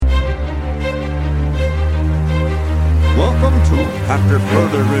after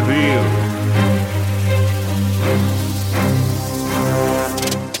further review.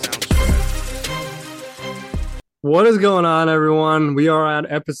 What is going on, everyone? We are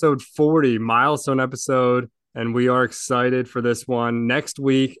at episode 40, milestone episode, and we are excited for this one. Next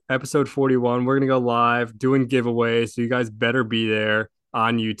week, episode 41, we're going to go live doing giveaways, so you guys better be there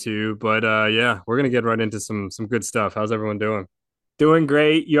on YouTube. But yeah, we're going to get right into some good stuff. How's everyone doing? Doing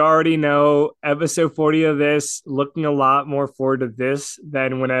great. You already know episode 40 of this, looking a lot more forward to this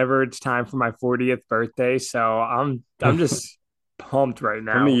than whenever it's time for my 40th birthday. So I'm just pumped right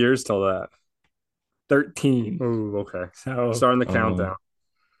How many now. years till that? 13. Oh, okay. So Starting the countdown.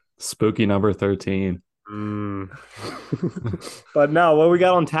 Spooky number 13. Mm. but no, what we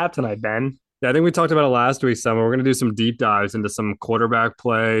got on tap tonight, Ben? Yeah, I think we talked about it last week. We're going to do some deep dives into some quarterback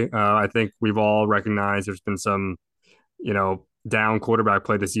play. I think we've all recognized there's been some, down quarterback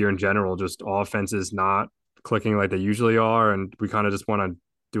play this year in general. Just offenses not clicking like they usually are, and we kind of just want to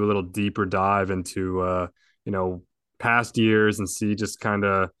do a little deeper dive into, past years and see just kind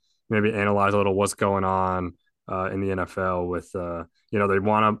of maybe analyze a little what's going on in the NFL with,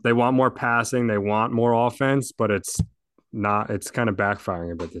 they want more passing, they want more offense, but it's kind of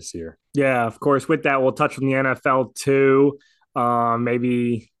backfiring a bit this year. Yeah, of course. With that, we'll touch on the NFL too.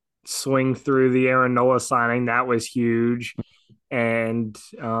 Maybe swing through the Aaron Nola signing. That was huge. And,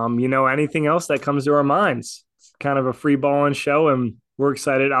 anything else that comes to our minds. It's kind of a free balling show, and we're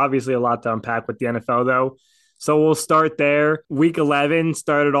excited. Obviously, a lot to unpack with the NFL, though. So we'll start there. Week 11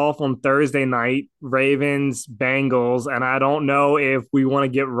 started off on Thursday night, Ravens, Bengals. And I don't know if we want to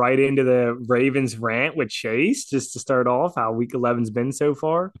get right into the Ravens rant with Chase, just to start off how week 11's been so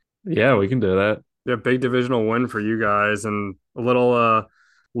far. Yeah, we can do that. Yeah, big divisional win for you guys and a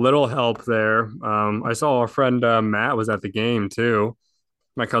little help there. I saw our friend Matt was at the game too.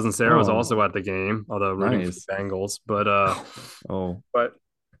 My cousin Sarah was also at the game, although rooting for the Bengals. But but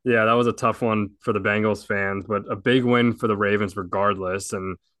yeah, that was a tough one for the Bengals fans, but a big win for the Ravens regardless,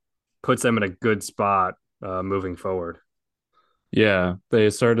 and puts them in a good spot moving forward. Yeah, they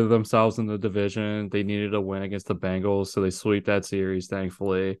started themselves in the division. They needed a win against the Bengals, so they sweep that series,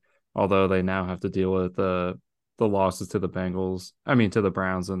 thankfully. Although they now have to deal with the losses to the Bengals, to the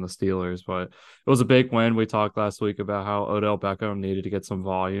Browns and the Steelers. But it was a big win. We talked last week about how Odell Beckham needed to get some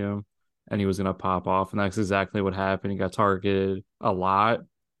volume and he was going to pop off. And that's exactly what happened. He got targeted a lot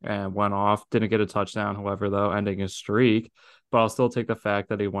and went off. Didn't get a touchdown, however, though, ending his streak. But I'll still take the fact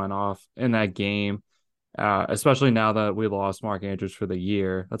that he went off in that game, especially now that we lost Mark Andrews for the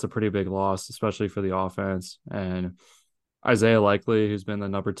year. That's a pretty big loss, especially for the offense. And Isaiah Likely, who's been the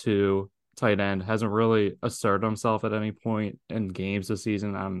number 2 tight end, hasn't really asserted himself at any point in games this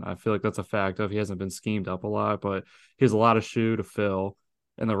season. I feel like that's a fact of he hasn't been schemed up a lot, but he has a lot of shoe to fill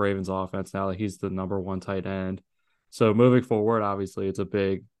in the Ravens offense now that he's the number 1 tight end. So moving forward, obviously it's a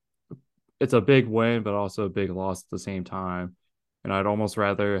big win, but also a big loss at the same time. And I'd almost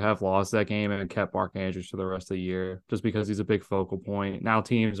rather have lost that game and kept Mark Andrews for the rest of the year, just because he's a big focal point. Now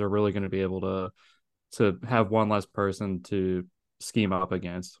teams are really going to be able to have one less person to scheme up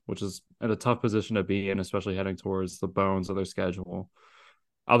against, which is at a tough position to be in, especially heading towards the bones of their schedule.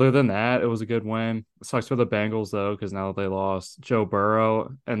 Other than that, it was a good win. It sucks for the Bengals, though, because now that they lost Joe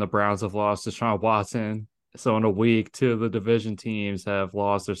Burrow and the Browns have lost Deshaun Watson. So in a week, 2 of the division teams have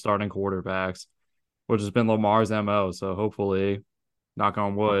lost their starting quarterbacks, which has been Lamar's MO. So hopefully, knock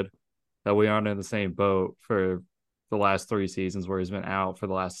on wood, that we aren't in the same boat for the last 3 seasons where he's been out for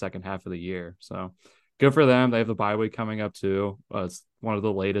the last second half of the year. So good for them. They have the bye week coming up too. It's one of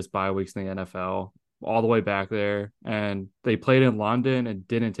the latest bye weeks in the NFL, all the way back there. And they played in London and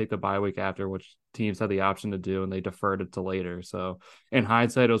didn't take the bye week after, which teams had the option to do, and they deferred it to later. So in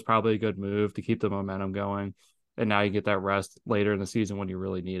hindsight, it was probably a good move to keep the momentum going. And now you get that rest later in the season when you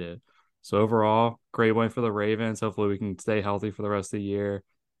really need it. So overall, great win for the Ravens. Hopefully we can stay healthy for the rest of the year.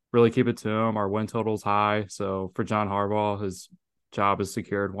 Really keep it to them. Our win total's high. So for John Harbaugh, his job is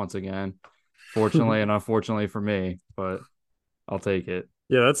secured once again. Fortunately and unfortunately for me, but I'll take it.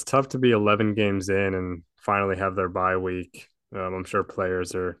 Yeah, that's tough to be 11 games in and finally have their bye week. I'm sure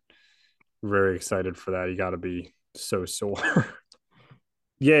players are very excited for that. You got to be so sore.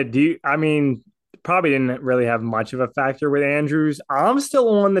 Yeah, probably didn't really have much of a factor with Andrews. I'm still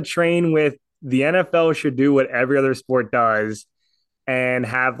on the train with the NFL should do what every other sport does and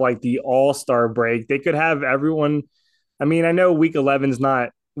have like the all-star break. They could have everyone. I know week 11 is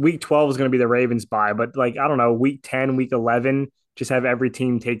not week 12 is going to be the Ravens bye, but I don't know, week 10, week 11, just have every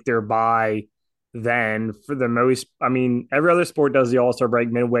team take their bye then for the most. Every other sport does the all-star break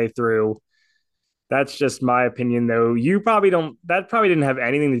midway through. That's just my opinion, though. You probably don't. That probably didn't have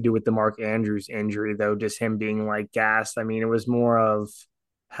anything to do with the Mark Andrews injury, though. Just him being like gassed. I mean, it was more of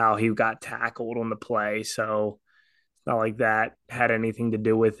how he got tackled on the play. So it's not like that had anything to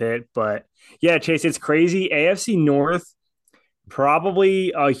do with it. But yeah, Chase, it's crazy. AFC North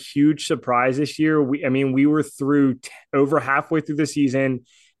probably a huge surprise this year. I mean, we were through over halfway through the season.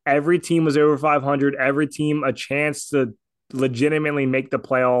 Every team was over 500. Every team a chance to legitimately make the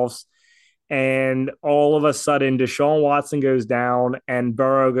playoffs, and all of a sudden Deshaun Watson goes down and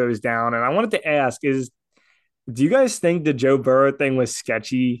Burrow goes down. And I wanted to ask, is do you guys think the Joe Burrow thing was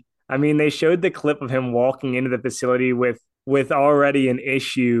sketchy? I mean, they showed the clip of him walking into the facility with already an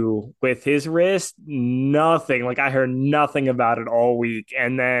issue with his wrist. Nothing. Like I heard nothing about it all week.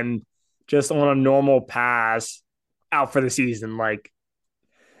 And then just on a normal pass out for the season. Like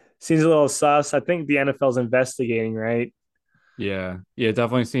seems a little sus. I think the NFL's investigating, right? Yeah. Yeah, it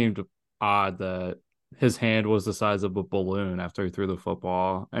definitely seemed odd that his hand was the size of a balloon after he threw the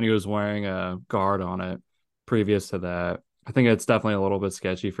football and he was wearing a guard on it previous to that. I think it's definitely a little bit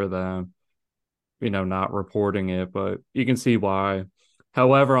sketchy for them, not reporting it, but you can see why.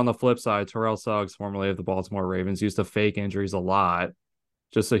 However, on the flip side, Terrell Suggs, formerly of the Baltimore Ravens, used to fake injuries a lot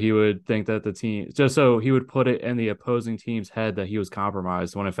just so he would think that just so he would put it in the opposing team's head that he was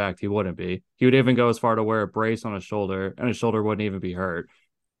compromised when in fact he wouldn't be. He would even go as far to wear a brace on his shoulder and his shoulder wouldn't even be hurt.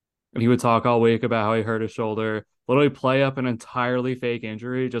 And he would talk all week about how he hurt his shoulder, literally play up an entirely fake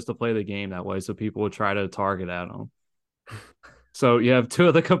injury just to play the game that way so people would try to target at him. So you have two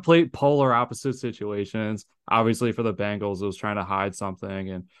of the complete polar opposite situations. Obviously, for the Bengals, it was trying to hide something,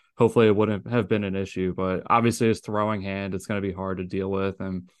 and hopefully it wouldn't have been an issue. But obviously, his throwing hand, it's going to be hard to deal with.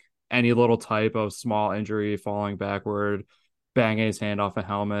 And any little type of small injury, falling backward, banging his hand off a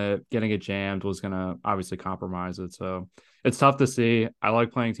helmet, getting it jammed was going to obviously compromise it. So it's tough to see. I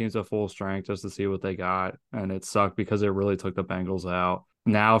like playing teams at full strength just to see what they got. And it sucked because it really took the Bengals out.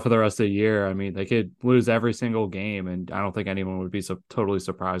 Now for the rest of the year, I mean, they could lose every single game, and I don't think anyone would be totally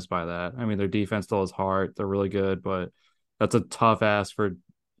surprised by that. I mean, their defense still has heart; they're really good, but that's a tough ask for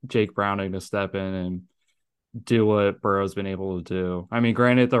Jake Browning to step in and do what Burrow's been able to do. I mean,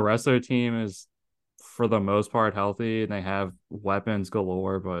 granted, the rest of their team is for the most part healthy and they have weapons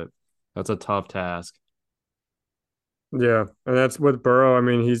galore, but that's a tough task. Yeah, and that's with Burrow. I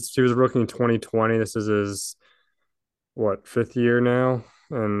mean, he was a rookie in 2020. This is his what, fifth year now,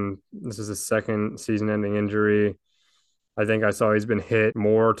 and this is his second season-ending injury. I think I saw he's been hit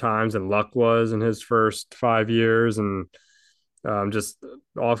more times than Luck was in his first 5 years, and just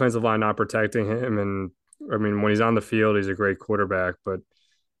offensive line not protecting him. And I mean, when he's on the field, he's a great quarterback, but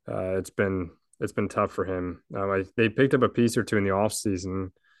it's been tough for him. They picked up a piece or two in the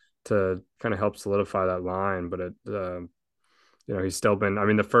offseason to kind of help solidify that line, but he's still been. I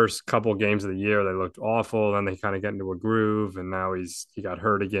mean, the first couple games of the year they looked awful, then they kind of get into a groove, and now he got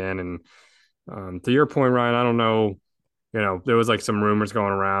hurt again. And to your point, Ryan, I don't know. There was like some rumors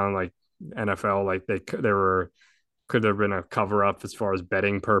going around, like NFL, like they were could there have been a cover up as far as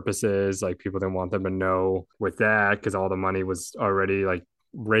betting purposes. Like people didn't want them to know with that because all the money was already like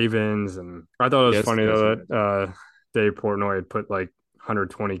Ravens. And I thought it was Yes, funny yes, though yes. that Dave Portnoy had put like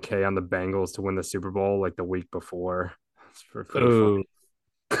 120K on the Bengals to win the Super Bowl like the week before. It's pretty Oh,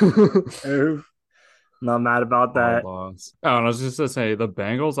 funny. Oh, not mad about hard that. loss. Oh, and I was just to say the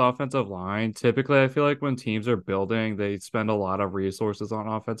Bengals offensive line, typically I feel like when teams are building, they spend a lot of resources on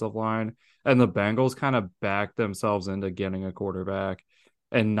offensive line. And the Bengals kind of back themselves into getting a quarterback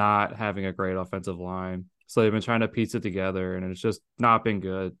and not having a great offensive line. So they've been trying to piece it together and it's just not been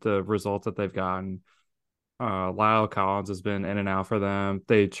good. The results that they've gotten. Lyle Collins has been in and out for them.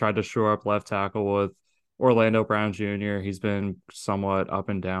 They tried to shore up left tackle with Orlando Brown Jr. He's been somewhat up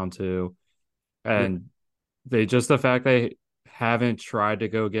and down too. Yeah. And the fact they haven't tried to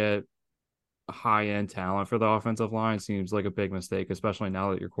go get high end talent for the offensive line seems like a big mistake, especially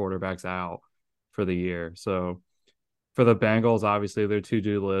now that your quarterback's out for the year. So for the Bengals, obviously their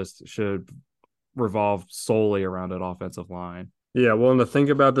to-do list should revolve solely around that offensive line. Yeah, well, and to think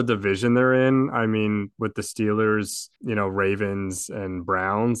about the division they're in, I mean, with the Steelers, Ravens and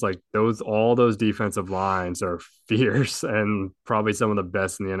Browns, like all those defensive lines are fierce and probably some of the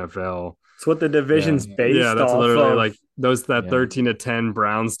best in the NFL. It's what the Yeah. division's Yeah, based that's off literally of. like that Yeah. 13-10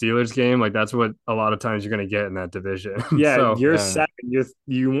 Browns Steelers game. Like that's what a lot of times you're going to get in that division. Yeah, So, you're Yeah. seven.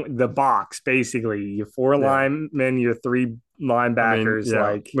 You the box basically. You four yeah. linemen, your three I mean, linebackers. yeah,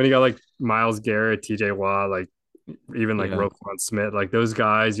 Like when you got like Miles Garrett, TJ Watt, like even like Yeah. Roquan Smith, like those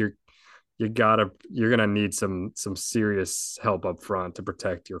guys, you're gonna need some serious help up front to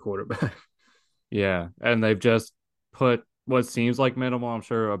protect your quarterback. Yeah. And they've just put what seems like minimal. I'm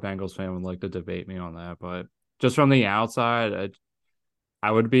sure a Bengals fan would like to debate me on that, but just from the outside,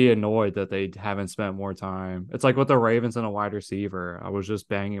 I would be annoyed that they haven't spent more time. It's like with the Ravens and a wide receiver. I was just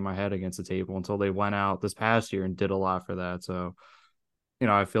banging my head against the table until they went out this past year and did a lot for that. So,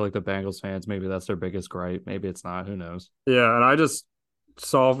 I feel like the Bengals fans, maybe that's their biggest gripe. Maybe it's not. Who knows? Yeah, and I just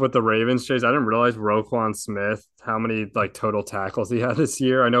saw with the Ravens, Chase. I didn't realize Roquan Smith how many like total tackles he had this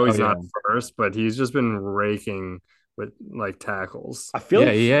year. I know Oh he's not yeah. first, but he's just been raking with like tackles. I feel Yeah,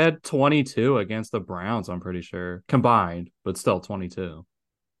 like he had 22 against the Browns, I'm pretty sure. Combined, but still 22.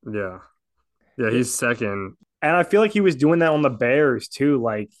 Yeah, yeah, yeah, he's second. and I feel like he was doing that on the Bears too.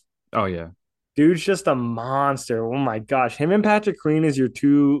 Like, Oh yeah. dude's just a monster. Oh my gosh, him and Patrick Queen as your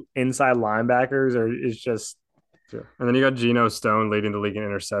two inside linebackers are is just Yeah. And then you got Geno Stone leading the league in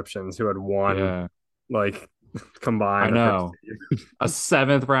interceptions, who had one Yeah. like I combined, I think. know. A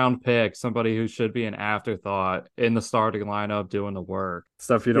seventh round pick, somebody who should be an afterthought in the starting lineup doing the work.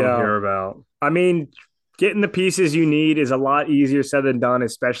 Stuff you don't yeah. hear about. I mean, getting the pieces you need is a lot easier said than done,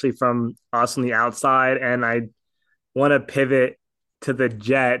 especially from us on the outside. And I want to pivot to the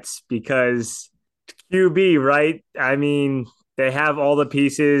Jets because QB, right? I mean, they have all the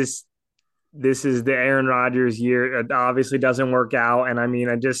pieces. This is the Aaron Rodgers year. It obviously doesn't work out. And I mean,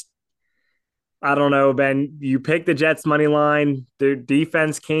 I don't know, Ben. You picked the Jets money line. Their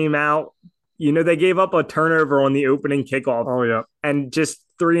defense came out. They gave up a turnover on the opening kickoff Oh yeah, and just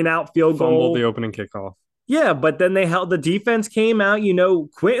 3-and-out field fumbled goal. the opening kickoff. Yeah, but then they held the defense came out.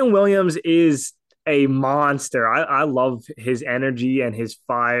 Quentin Williams is a monster. I love his energy and his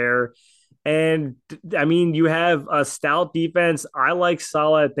fire. And I mean, you have a stout defense. I like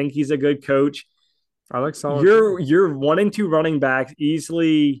Saleh. I think he's a good coach. I like solid. You're 1 and 2 running backs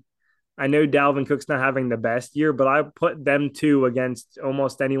easily. I know Dalvin Cook's not having the best year, but I put them two against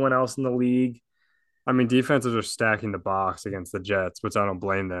almost anyone else in the league. I mean, defenses are stacking the box against the Jets, which I don't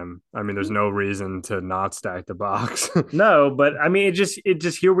blame them. I mean, there's no reason to not stack the box. No, but I mean, it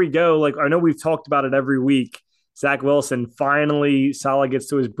just here we go. Like I know we've talked about it every week. Zach Wilson finally Salah gets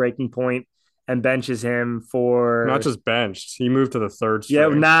to his breaking point and benches him Not for just benched. He moved to the third yeah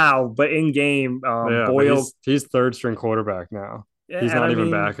string. now, but in game, Yeah, but Boyle. he's third string quarterback now. Yeah, He's and not I even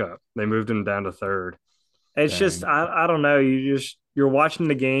mean, backup. They moved him down to third. it's just Dang. I don't know. You're watching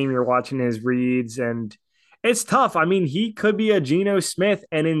the game, you're watching his reads, and it's tough. I mean, he could be a Geno Smith,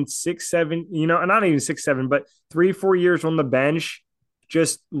 and in 6, 7, not even 6, 7, but 3, 4 years on the bench,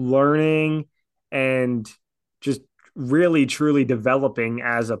 just learning and just really truly developing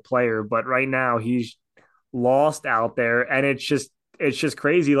as a player. But right now, he's lost out there, and it's just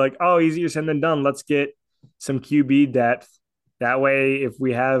crazy. Like, oh, easier said than done. Let's get some QB depth. That way, if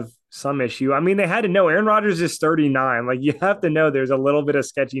we have some issue, I mean, they had to know Aaron Rodgers is 39. Like, you have to know there's a little bit of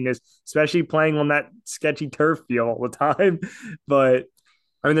sketchiness, especially playing on that sketchy turf field all the time. But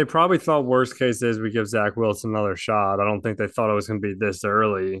I mean, they probably thought worst case is we give Zach Wilson another shot. I don't think they thought it was going to be this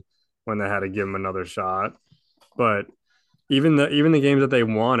early when they had to give him another shot. But even the games that they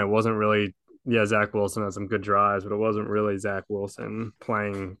won, it wasn't really. Yeah, Zach Wilson had some good drives, but it wasn't really Zach Wilson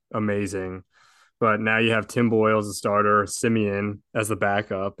playing amazing. But now you have Tim Boyle as a starter, Simeon as the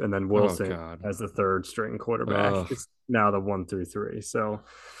backup, and then Oh Wilson God. as the third string quarterback. Ugh. It's now the 1 through 3. So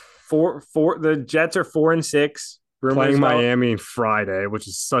the Jets are 4-6. playing Rumors about Miami Friday, which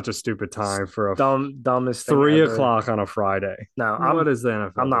is such a stupid time for a dumbest thing 3 o'clock on a Friday. No, What is the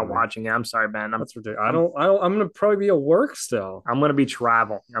NFL? I'm not doing? watching it. I'm sorry, Ben. That's ridiculous. I'm gonna probably be at work still, I'm gonna be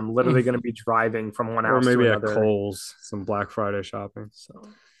traveling. I'm literally gonna be driving from one or house maybe to at another. Kohl's, some Black Friday shopping. So,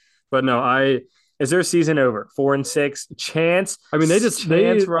 But no, is their season over? 4-6. Chance. I mean, they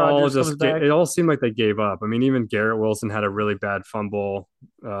Chance all Rogers comes just back. it all seemed like they gave up. I mean, even Garrett Wilson had a really bad fumble.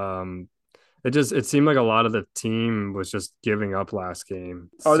 It seemed like a lot of the team was just giving up last game.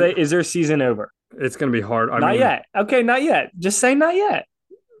 Is their season over? It's going to be hard. I Not mean, yet. Okay, not yet. Just say not yet.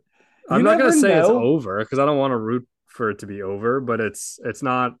 I'm not going to never say it's know. over because I don't want to root for it to be over, but it's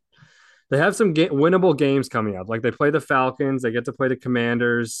not. They have some winnable games coming up. Like they play the Falcons, they get to play the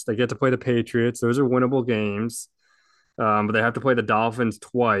Commanders, they get to play the Patriots. Those are winnable games. But they have to play the Dolphins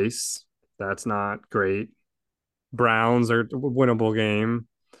twice. That's not great. Browns are a winnable game,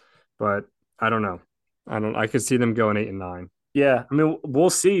 but I don't know. I could see them going 8-9. Yeah, I mean, we'll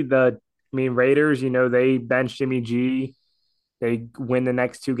see. Raiders. They bench Jimmy G. They win the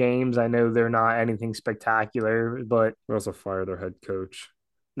next 2 games. I know they're not anything spectacular, but They also fired their head coach.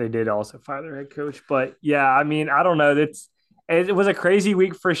 they did also fire their head coach. But yeah, I mean, I don't know. It was a crazy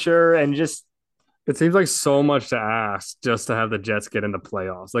week for sure, and just It seems like so much to ask just to have the Jets get in the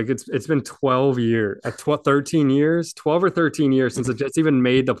playoffs. Like it's been 12 years, 13 years, 12 or 13 years since the Jets even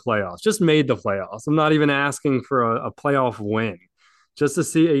made the playoffs. Just made the playoffs. I'm not even asking for a playoff win. Just to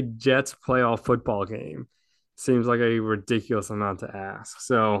see a Jets playoff football game seems like a ridiculous amount to ask.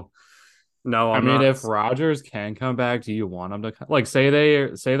 So no, I I'm mean, not. if Rodgers can come back, do you want him to like say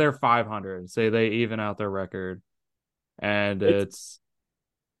they're 500, say they even out their record, and It's it's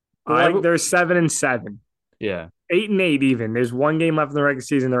I like w- they're 7-7, yeah, 8-8 even. There's one game left in the regular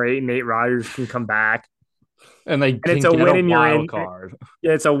season. They're 8-8. Rodgers can come back, and they and it's can a get a win and you're wild in. card.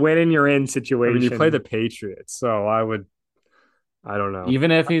 Yeah, it's a win and you're in I mean, you play situation. the Patriots, so I don't know.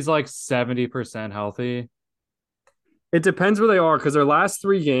 Even if he's like 70% healthy, It depends where they are because their last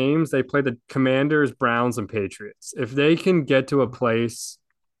three games, they play the Commanders, Browns, and Patriots. If they can get to a place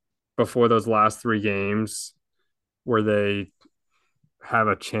before those last three games where they have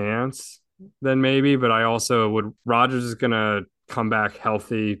a chance, then maybe. But I also would, Rodgers is gonna come back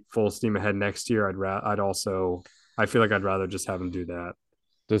healthy, full steam ahead next year. I feel like I'd rather just have him do that.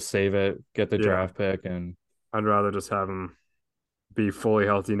 just save it, get the Yeah, draft pick, and I'd rather just have him be fully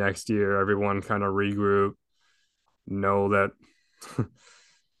healthy next year. Everyone kind of regroup, know that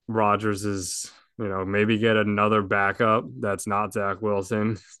Rodgers is, maybe get another backup that's not Zach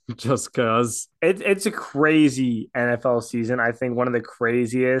Wilson just because. It's a crazy NFL season. I think one of the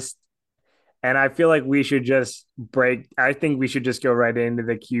craziest. And I feel like we should just break. I think we should just go right into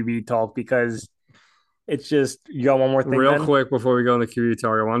the QB talk because it's just, you got one more thing Real then? quick before we go in the QB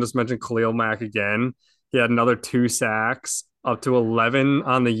talk, I want to just mention Khalil Mack again. He had another two sacks, up to 11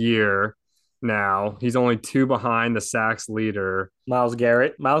 on the year now. He's only two behind the sacks leader. Miles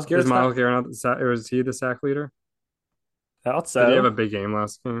Garrett. Miles Is Garrett's not. Miles Garrett not the sack? Was he the sack leader? Thought Did he have so. a big game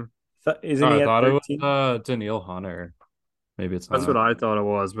last game? Isn't oh, he I at thought it was 13? Daniil Hunter. Maybe it's That's what not. I thought it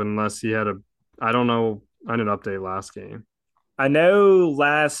was, but unless he had a, I don't know. I didn't update last game. I know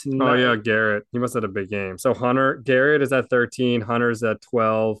last Oh yeah, night. Garrett. He must have had a big game. So Garrett is at 13, Hunter's at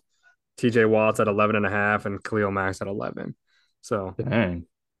 12, TJ Watt's at 11 and a half, and Khalil Mack's at 11. So Dang.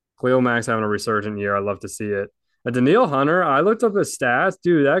 Khalil Mack's having a resurgent year. I love to see it. Daniil Hunter, I looked up his stats.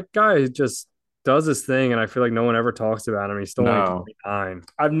 Dude, that guy just does his thing, and I feel like no one ever talks about him. He's still only No. 29.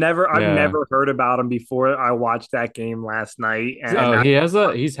 I've Yeah. never heard about him before. I watched that game last night, and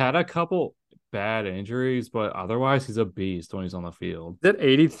Oh, he's had a couple bad injuries, but otherwise he's a beast when he's on the field. He's at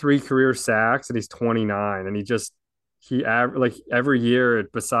 83 career sacks, and he's 29. And like every year,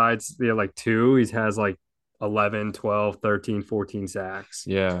 besides the like two, he has like 11, 12, 13, 14 sacks.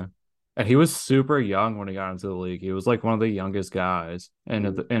 Yeah. And he was super young when he got into the league. He was like one of the youngest guys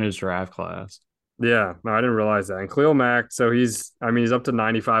in his draft class. Yeah, no, I didn't realize that. And Khalil Mack, so he's up to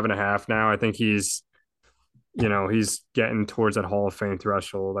 95 and a half now. I think he's getting towards that Hall of Fame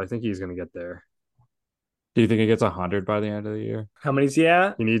threshold. I think he's going to get there. Do you think he gets 100 by the end of the year? how many's he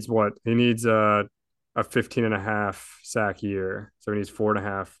at? He needs what? He needs a 15 and a half sack year. So he needs four and a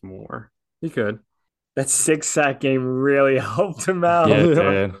half more. He could. That 6 sack game really helped him Yeah, out. it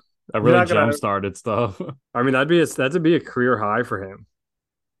Yeah. did. That You're really not gonna. jump started stuff. I mean, that'd be a career high for him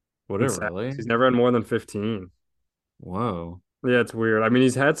Would in it sacks. really? He's never had more than 15. Whoa. Yeah, it's weird. I mean,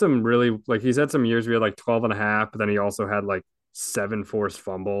 he's had some years where he had like 12 and a half, but then he also had like seven forced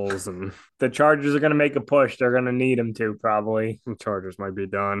fumbles and The Chargers are gonna make a push. They're gonna need him to probably. the Chargers might be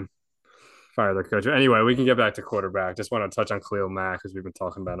done. Fire their coach. Anyway, we can get back to quarterback. Just want to touch on Khalil Mack because we've been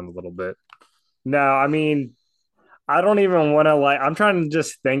talking about him a little bit. No, I mean, I don't even want to I'm trying to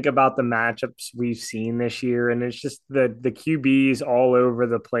just think about the matchups we've seen this year, and it's just the QBs all over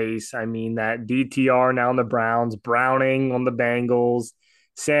the place. I mean, that DTR now on the Browns, Browning on the Bengals,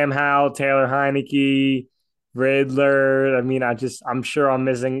 Sam Howell, Taylor Heineke, Riddler. I mean, I'm sure I'm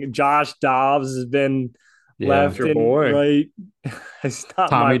missing. Josh Dobbs has been Yeah. That's left your and boy. right. It's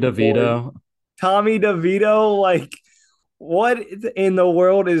not my Tommy boy. DeVito. Tommy DeVito, like, what in the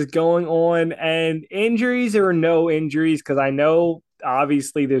world is going on? And injuries or no injuries, because I know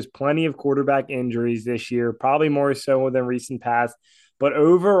obviously there's plenty of quarterback injuries this year, probably more so than recent past. But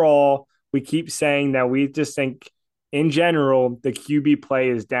overall, we keep saying that we just think in general the QB play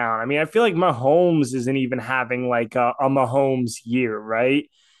is down. I mean, I feel like Mahomes isn't even having like a Mahomes year, right?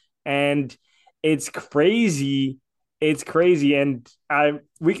 And it's crazy. It's crazy, and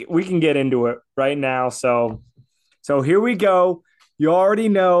we can get into it right now. So here we go. You already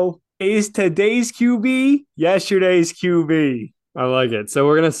know, is today's QB yesterday's QB? I like it. So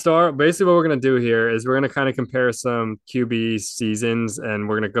we're gonna start. Basically, what we're gonna do here is we're gonna kind of compare some QB seasons, and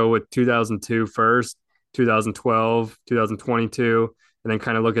we're gonna go with 2002 first, 2012, 2022, and then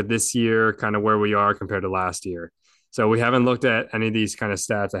kind of look at this year, kind of where we are compared to last year. So we haven't looked at any of these kind of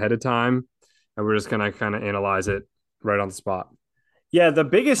stats ahead of time, And we're just gonna kind of analyze it right on the spot. Yeah, the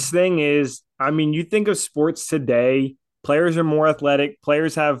biggest thing is, I mean, you think of sports today, players are more athletic,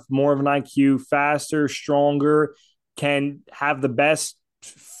 players have more of an IQ, faster, stronger, can have the best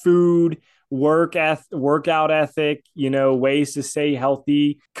food, workout ethic, ways to stay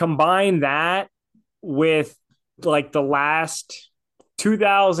healthy. Combine that with like the last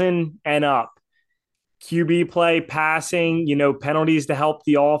 2000 and up. QB play, passing, penalties to help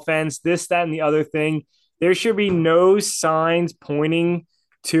the offense, this, that, and the other thing. There should be no signs pointing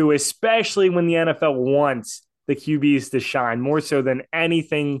to, especially when the NFL wants the QBs to shine more so than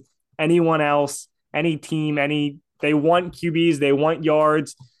anyone else, any team, they want QBs, they want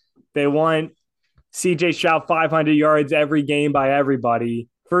yards, they want CJ Stroud 500 yards every game by everybody.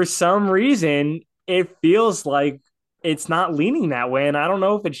 For some reason, it feels like it's not leaning that way. And I don't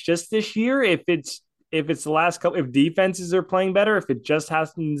know if it's just this year, if it's the last couple, if defenses are playing better, if it just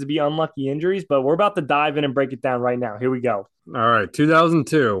happens to be unlucky injuries, but we're about to dive in and break it down right now. Here we go. All right,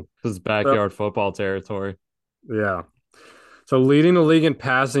 2002. This is backyard football territory. Yeah. So leading the league in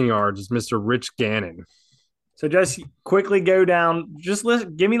passing yards is Mr. Rich Gannon. So just quickly go down. Just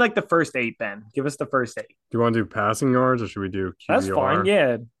give me like the first 8, Ben. Give us the first 8. Do you want to do passing yards or should we do QBR? That's fine.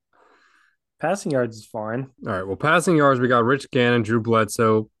 Yeah. Passing yards is fine. All right. Well, passing yards, we got Rich Gannon, Drew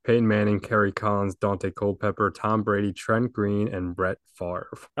Bledsoe, Peyton Manning, Kerry Collins, Dante Culpepper, Tom Brady, Trent Green, and Brett Favre.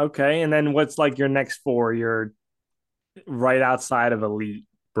 Okay. And then what's like your next 4? You're right outside of elite.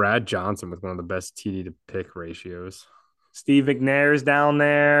 Brad Johnson with one of the best TD to pick ratios. Steve McNair's down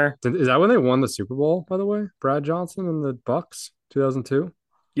there. Is that when they won the Super Bowl, by the way? Brad Johnson and the Bucks, 2002?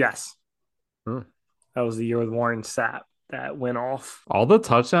 Yes. Oh. That was the year with Warren Sapp that went off. All the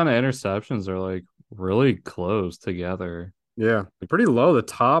touchdown and interceptions are like really close together. Yeah, pretty low. The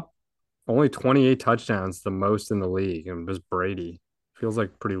top, only 28 touchdowns, the most in the league, and just Brady. Feels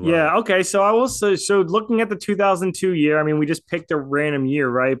like pretty low. Yeah, okay. So I will say, so looking at the 2002 year, I mean, we just picked a random year,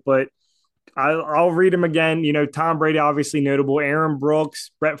 right? But I'll read them again. Tom Brady, obviously notable. Aaron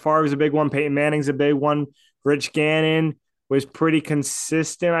Brooks, Brett Favre is a big one. Peyton Manning's a big one. Rich Gannon was pretty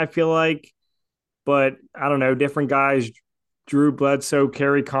consistent, I feel like. But I don't know, different guys. Drew Bledsoe,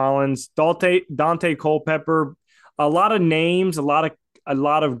 Kerry Collins, Dante Culpepper. A lot of names, a lot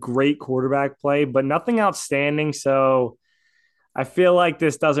of great quarterback play, but nothing outstanding. So I feel like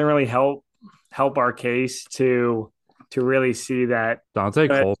this doesn't really help our case to really see that. Dante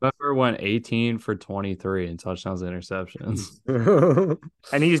Culpepper went 18 for 23 in touchdowns and interceptions.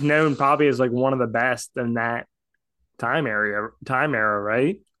 And he's known probably as like one of the best in that time era,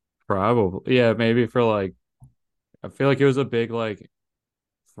 right? Probably. Yeah, maybe for like, I feel like it was a big like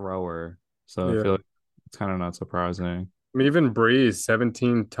thrower. So I feel like it's kind of not surprising. I mean, even Breeze,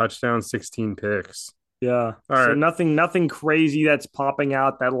 17 touchdowns, 16 picks. Yeah. So nothing crazy that's popping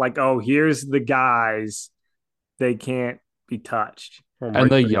out that like, oh, here's the guys. They can't be touched. And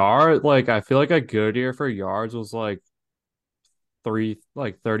the yard, like I feel like a good year for yards was like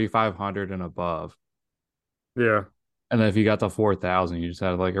 3,500 and above. Yeah. And then if you got to 4,000, you just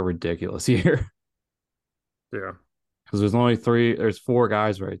had like a ridiculous year. Yeah. Because there's 4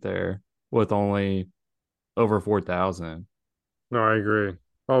 guys right there with only over 4,000. No, I agree.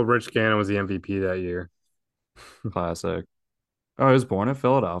 Oh, Rich Gannon was the MVP that year. Classic. Oh, he was born in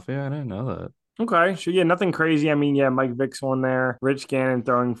Philadelphia? I didn't know that. Okay. So, yeah, nothing crazy. I mean, yeah, Mike Vick's one there. Rich Gannon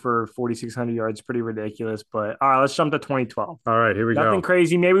throwing for 4,600 yards. Pretty ridiculous. But, all right, let's jump to 2012. All right, here we go. Nothing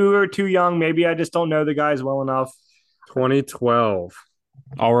crazy. Maybe we were too young. Maybe I just don't know the guys well enough. 2012.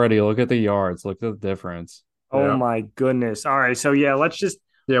 Already, look at the yards. Look at the difference. Oh, my goodness. All right. So, yeah, let's just.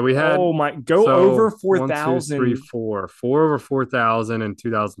 Yeah, we had. Oh, my. Over 4,000. 1, 2, 3, 4. 4 over 4,000 in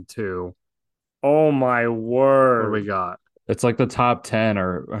 2002. Oh, my word. What do we got? It's like the top 10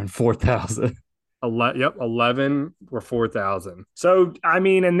 are 4,000. 11 or 4,000. So, I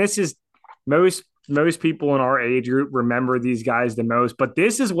mean, and this is most people in our age group remember these guys the most, but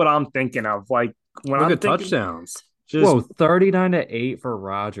this is what I'm thinking of. Like when Look I'm at thinking, touchdowns. Whoa, 39-8 for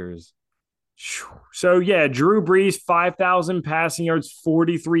Rodgers. So, yeah, Drew Brees, 5,000 passing yards,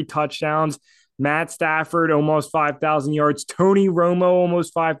 43 touchdowns. Matt Stafford, almost 5,000 yards. Tony Romo,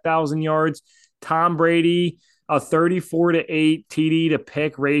 almost 5,000 yards. Tom Brady, a 34-8 TD to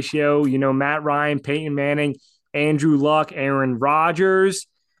pick ratio. Matt Ryan, Peyton Manning, Andrew Luck, Aaron Rodgers,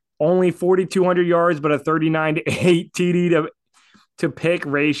 only 4,200 yards, but a 39-8 TD to pick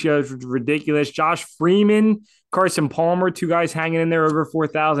ratio is ridiculous. Josh Freeman, Carson Palmer, 2 guys hanging in there over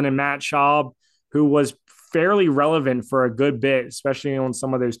 4,000, and Matt Schaub, who was fairly relevant for a good bit, especially on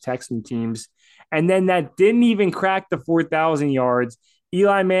some of those Texan teams. And then that didn't even crack the 4,000 yards.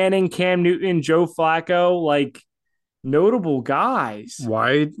 Eli Manning, Cam Newton, Joe Flacco, like Notable guys.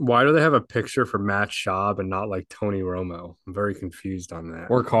 Why do they have a picture for Matt Schaub and not like Tony Romo? I'm very confused on that.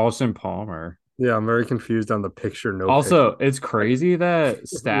 Or Carlson Palmer. Yeah, I'm very confused on the picture, no picture. Also, it's crazy that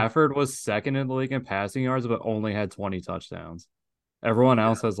Stafford was second in the league in passing yards, but only had 20 touchdowns. Everyone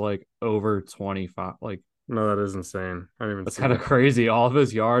else has like over 25. Like, No, that is insane. I didn't even that's see kind of that. crazy. All of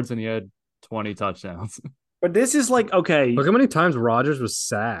his yards, and he had 20 touchdowns. But this is like, okay, Look how many times Rodgers was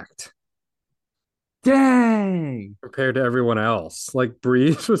sacked Dang. compared to everyone else. Like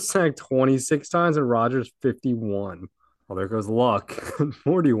Breeze was sacked 26 times and Rodgers 51. Well, there goes luck.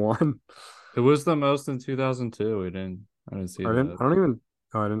 41. It was the most in 2002. I didn't see that. I don't even,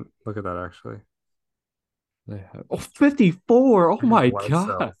 oh, I didn't look at that actually. Oh, 54. Oh my Bledsoe,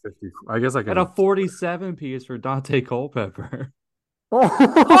 God. 50. I guess I And a can. 47 piece for Dante Culpepper. Oh,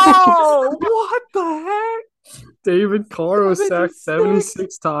 Oh, what the heck? David Carr was sacked 76.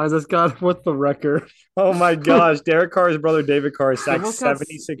 76 times. That's got what the record. oh my gosh, Derek Carr's brother David Carr He sacked almost got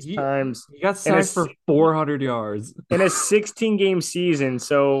 76 he times he got in a sacked for 400 yards. in a 16 game season.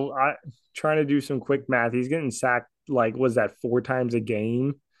 So I trying to do some quick math. He's getting sacked like was that 4 times a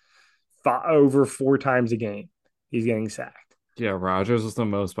game? Over 4 times a game. He's getting sacked. Yeah, Rogers was the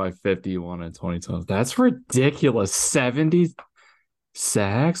most by 51 in 2012. That's ridiculous. 70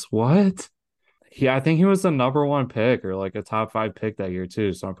 sacks? What? I think he was the number one pick or like a top five pick that year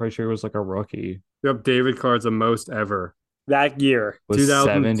too. So I'm pretty sure he was like a rookie. Yep, David Carr's the most ever. That year. Was 2000,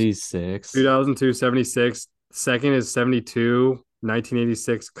 76. 2002, 76. Second is 72,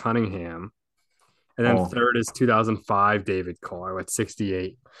 1986, Cunningham. And then Oh, third is 2005, David Carr at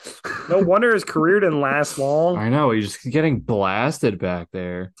 68. No wonder his career didn't last long. I know. He's just getting blasted back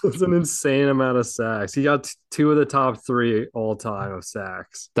there. It's an insane amount of sacks. He got two of the top three all time of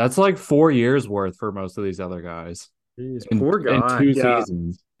sacks. That's like 4 years worth for most of these other guys Jeez, in, poor in guy. two Yeah.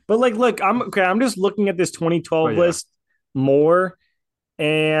 seasons. But like, look, I'm okay. I'm just looking at this Oh 2012 yeah. list more,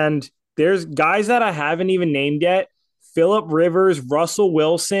 and there's guys that I haven't even named yet. Philip Rivers, Russell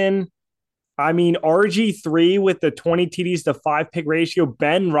Wilson. I mean, RG3 with the 20 TDs to 5 pick ratio,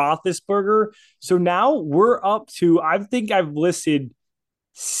 Ben Roethlisberger. So now we're up to, I think I've listed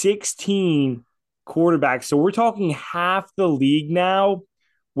 16 quarterbacks. So we're talking half the league now,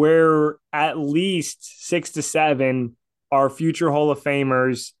 where at least 6 to 7 are future Hall of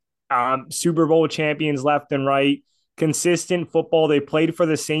Famers, Super Bowl champions left and right, consistent football. They played for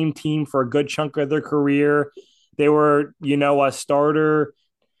the same team for a good chunk of their career. They were, a starter,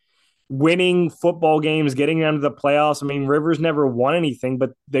 winning football games, getting into the playoffs. I mean, Rivers never won anything,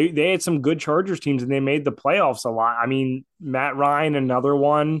 but they had some good Chargers teams and they made the playoffs a lot. I mean, Matt Ryan, another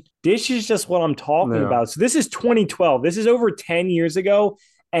one. This is just what I'm talking Yeah. about. So this is 2012. This is over 10 years ago,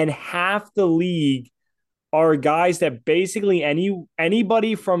 and half the league are guys that basically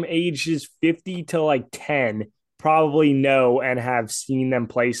anybody from ages 50 to like 10 probably know and have seen them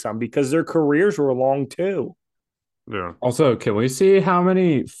play some because their careers were long too. Yeah. Also, can we see how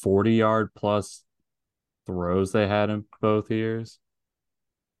many 40-yard plus throws they had in both years?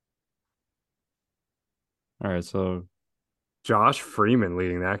 All right, so Josh Freeman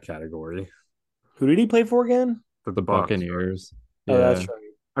leading that category. Who did he play for again? For the Bucks. Buccaneers. Oh, Yeah. that's right.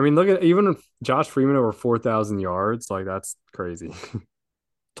 I mean, look at even Josh Freeman over 4,000 yards. Like that's crazy.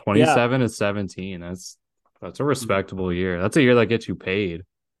 27 and 17. That's a respectable year. That's a year that gets you paid.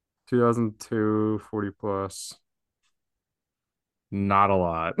 2002, 40 plus. Not a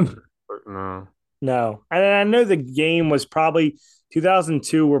lot. No. No. And I know the game was probably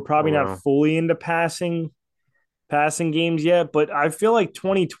 2002. We're probably Oh, not wow. fully into passing games yet, but I feel like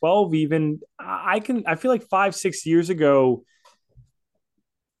 2012 even I feel like 5-6 years ago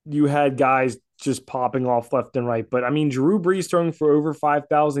you had guys just popping off left and right. But I mean, Drew Brees throwing for over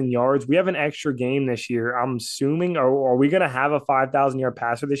 5,000 yards. We have an extra game this year. I'm assuming, are we going to have a 5,000 yard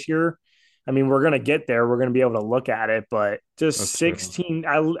passer this year? I mean, we're going to get there. We're going to be able to look at it, but just That's true. 16.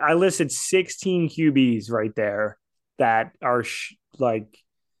 I listed 16 QBs right there that are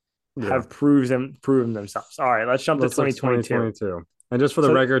have proven themselves. All right, let's jump to 2022. 2022. And just for the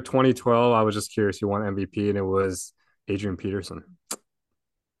So- record, 2012, I was just curious who won MVP, and it was Adrian Peterson.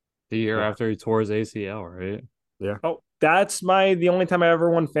 The year Yeah. after he tore his ACL, right? Oh, that's the only time I ever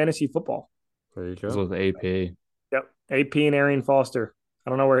won fantasy football. There you This go. was AP. Yep, AP and Arian Foster. I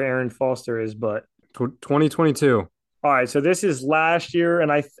don't know where Aaron Foster is, but 2022. all right. So this is last year,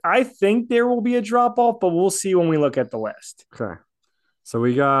 and I think there will be a drop off, but we'll see when we look at the list. Okay. So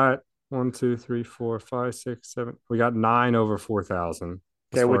we got 1, 2, 3, 4, 5, 6, 7. We got 9 over 4,000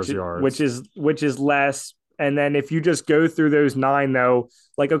 as Okay, far as yards. which is less. And then if you just go through those 9, though,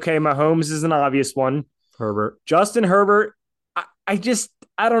 like okay, Mahomes is an obvious one. Herbert. Justin Herbert,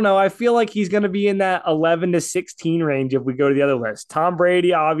 I don't know. I feel like he's going to be in that 11 to 16 range if we go to the other list. Tom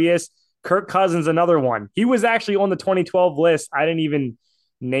Brady, obvious. Kirk Cousins, another one. He was actually on the 2012 list. I didn't even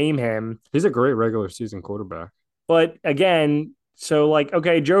name him. He's a great regular season quarterback. But again, so like,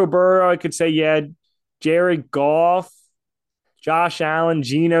 okay, Joe Burrow, I could say, yeah, Jared Goff, Josh Allen,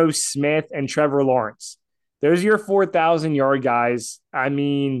 Geno Smith, and Trevor Lawrence. Those are your 4,000-yard guys. I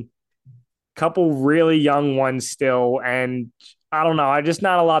mean, couple really young ones still. And I don't know. I just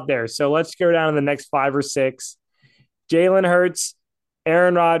not a lot there. So let's go down to the next 5 or 6. Jalen Hurts,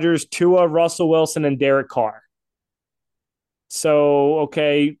 Aaron Rodgers, Tua, Russell Wilson, and Derek Carr. So,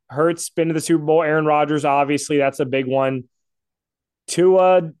 okay, Hurts been to the Super Bowl. Aaron Rodgers, obviously, that's a big one.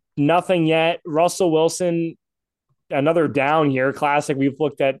 Tua, nothing yet. Russell Wilson, another down year. Classic. We've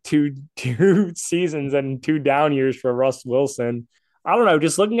looked at two seasons and 2 down years for Russ Wilson. I don't know.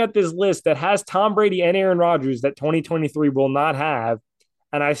 Just looking at this list that has Tom Brady and Aaron Rodgers that 2023 will not have,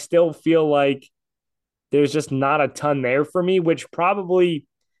 and I still feel like there's just not a ton there for me, which probably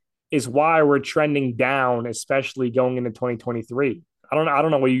is why we're trending down, especially going into 2023. I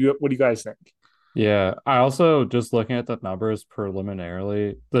don't know what do you guys think? Yeah, I also just looking at the numbers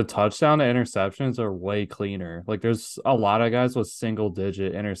preliminarily, the touchdown to interceptions are way cleaner. Like there's a lot of guys with single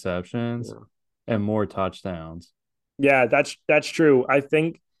digit interceptions Yeah. and more touchdowns. Yeah, that's true. I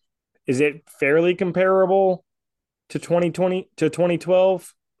think is it fairly comparable to 2020 to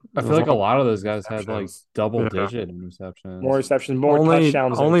 2012? I feel Those like a all lot of those guys had like exceptions. double Yeah. digit More interceptions. receptions, more Only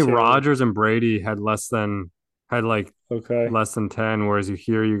touchdowns though only too. Rodgers and Brady had like Okay. less than 10, whereas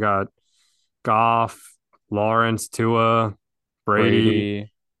you got Goff, Lawrence, Tua, Brady,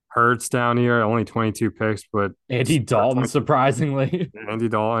 Brady, Hurts down here, only 22 picks, but Andy Dalton, 20, surprisingly. Andy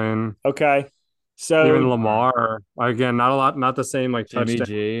Dalton, Okay. even So Lamar. Again, not a lot, not the same like Jimmy touchdown.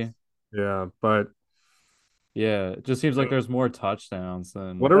 G. Yeah, but Yeah, it just seems like there's more touchdowns what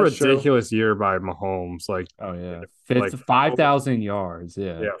than a that's true. ridiculous year by Mahomes. oh yeah. Like 5,000 yards.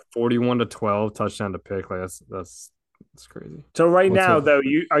 Yeah. yeah, 41 to 12 touchdown to pick. Like that's crazy. So right What's now up? though,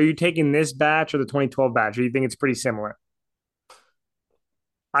 you are you taking this batch or the 2012 batch? Or you think it's pretty similar?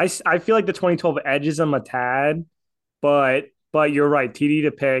 I feel like the 2012 edges them a tad, but you're right. TD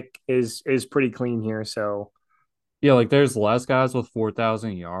to pick is pretty clean here. So Yeah, like there's less guys with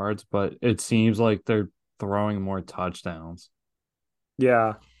 4,000 yards, but it seems like they're throwing more touchdowns.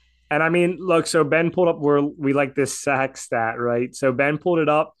 yeah. And I mean, look, so Ben pulled up where we like this sack stat, right? So Ben pulled it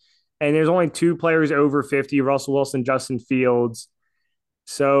up, and there's only 2 players over 50, Russell Wilson, Justin Fields.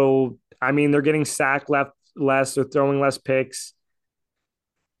 So I mean, they're getting sacked left less, they're throwing less picks.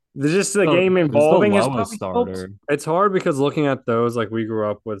 There's just the So game Who's the involving has lowest probably helped. starter? it's hard because looking at those, like we grew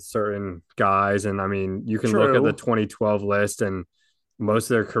up with certain guys, and I mean, you can look at the True. 2012 list, and most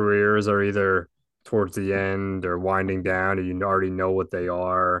of their careers are either towards the end or winding down, and you already know what they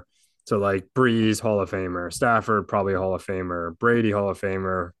are. So, like Breeze, Hall of Famer, Stafford, probably a Hall of Famer, Brady, Hall of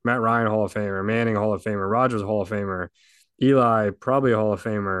Famer, Matt Ryan, Hall of Famer, Manning, Hall of Famer, Rogers, Hall of Famer, Eli, probably a Hall of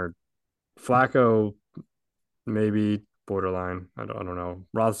Famer, Flacco, maybe borderline. I don't know.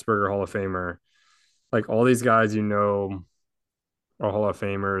 Roethlisberger, Hall of Famer. Like all these guys, are Hall of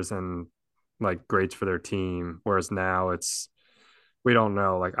Famers and like greats for their team. Whereas now we don't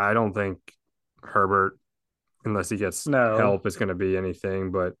know. Like I don't think Herbert, unless he gets No. help, is going to be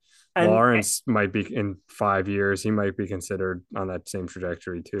anything. But And Lawrence might be in 5 years. He might be considered on that same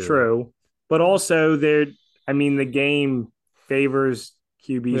trajectory too. true. But also there I mean the game favors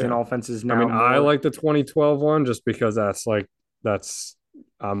QBs and Yeah. offenses I now mean, I more. like the 2012 one just because that's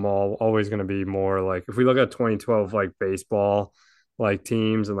I'm always going to be more like if we look at 2012 like baseball like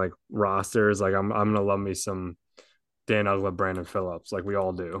teams and like rosters like I'm going to love me some Dan Uggla, Brandon Phillips like we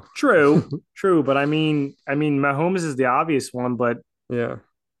all do. True. True, but I mean Mahomes is the obvious one, but Yeah.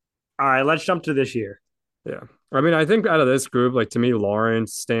 all right, let's jump to this year. Yeah. I mean, I think out of this group like to me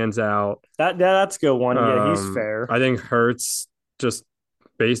Lawrence stands out. That's a good one. Yeah, he's fair. I think Hurts just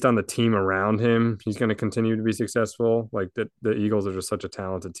based on the team around him, he's going to continue to be successful. Like the Eagles are just such a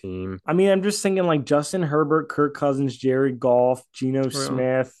talented team. I mean, I'm just thinking like Justin Herbert, Kirk Cousins, Jared Goff, Geno Well,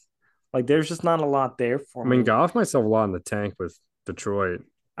 Smith. Like, there's just not a lot there for I mean, me. Goff might still have a lot in the tank with Detroit,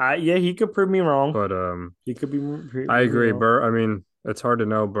 Yeah, he could prove me wrong. but He could be I prove me agree. wrong. I mean, it's hard to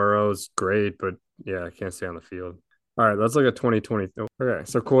know. Burrow's great, but yeah, I can't stay on the field. All right, let's look at 2020. Okay,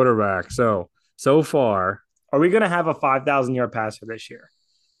 so quarterback. So far, Are we gonna have a 5,000-yard passer this year?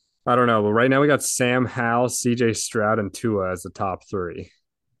 I don't know, but right now we got Sam Howell, C.J. Stroud, and Tua as the top three.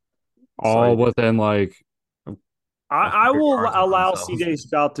 So All within like I 100 will yards of allow themselves. CJ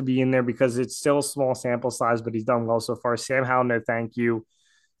Stroud to be in there because it's still a small sample size, but he's done well so far. Sam Howell, no thank you.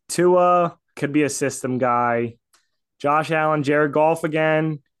 Tua could be a system guy. Josh Allen, Jared Goff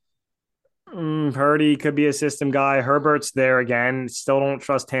again. Purdy could be a system guy. Herbert's there again. Still don't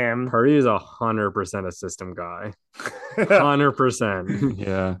trust him. Purdy is 100% a system guy. And 100%.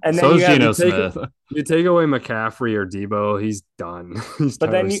 Yeah. then So you is have, Geno take Smith. you take away McCaffrey or Debo, he's done. He's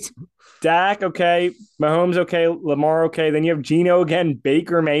but then you toast. Dak, okay, Mahomes, okay, Lamar, okay. Then you have Geno again,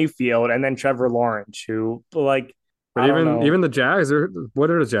 Baker Mayfield, and then Trevor Lawrence, who like But I don't know. even the Jags are what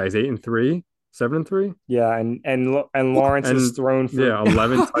are the Jags? 8-3, 7-3, Yeah, and Lawrence is and thrown for. yeah,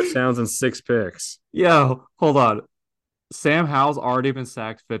 11 touchdowns and 6 picks. Yo, hold on. Sam Howell's already been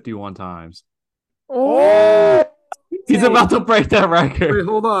sacked 51 times. Oh, He's about to break that Wait, record.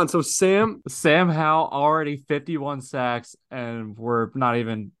 hold on. So Sam Howell already 51 sacks, and we're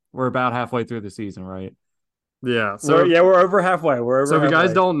about halfway through the season, right? yeah. we're over halfway. We're So over if you guys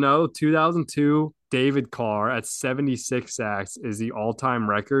halfway. don't know, 2002 David Carr at 76 sacks is the all-time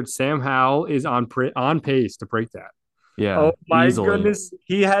record. Sam Howell is on pace to break that. Yeah, Oh my easily. goodness,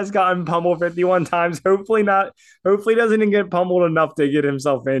 he has gotten pummeled 51 times. Hopefully not. Hopefully doesn't get pummeled enough to get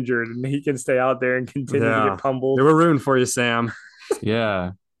himself injured, and he can stay out there and continue to Yeah. get They pummeled. were rooting for you, Sam.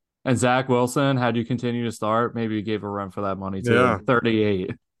 Yeah. And Zach Wilson, had you continue to start, maybe you gave a run for that money too. Yeah.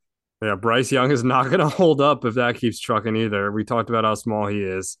 38. Yeah, Bryce Young is not going to hold up if that keeps trucking either. We talked about how small he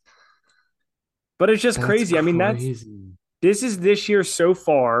is. But it's just That's crazy. I mean, crazy. this is this year so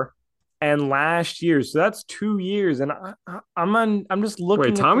far, and last year, so that's 2 years. And I'm just Wait, looking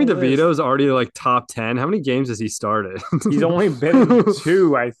at the Tommy list. DeVito's already like top 10. How many games has he started? He's only been in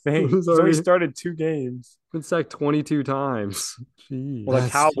two, I think. He's He's only already started 2 games. been sacked 22 times. Well, Jeez. the That's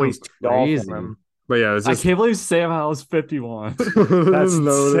so Cowboys teed off on crazy. him. But yeah, it's I just can't believe Sam Howell's 51. That's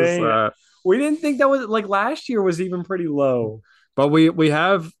notice insane. that. We didn't think that was like last year was even pretty low. But we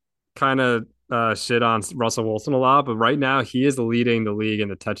have kind of shit on Russell Wilson a lot, but right now he is leading the league in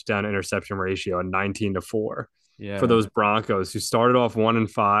the touchdown interception ratio at 19-4 for Yeah. those Broncos who started off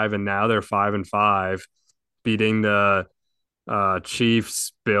 1-5 and now they're 5-5, beating the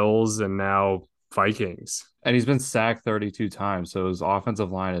Chiefs, Bills, and now Vikings. And he's been sacked 32 times, so his offensive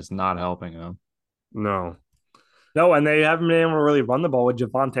line is not helping him. No. No, and they haven't been able to really run the ball with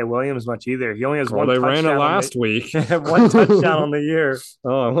Javante Williams much either. He only has Well, one they ran it touchdown on last week. the one touchdown on the year.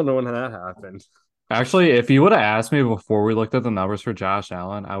 Oh, I wonder when that happened. Actually, if you would have asked me before we looked at the numbers for Josh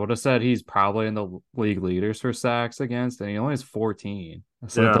Allen, I would have said he's probably in the league leaders for sacks against, and he only has 14.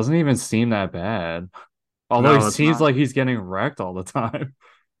 So it Yeah. doesn't even seem that bad. Although he No, it's seems not. like he's getting wrecked all the time.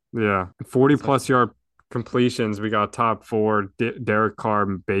 Yeah. 40 So, plus yard completions. We got top four: Derek Carr,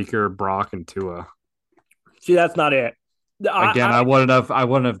 Baker, Brock, and Tua. See, that's not it. again, I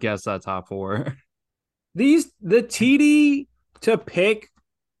wouldn't have guessed that top four. The TD to pick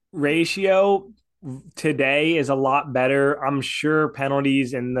ratio today is a lot better. I'm sure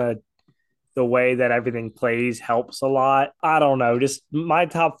penalties and the way that everything plays helps a lot. I don't know. Just my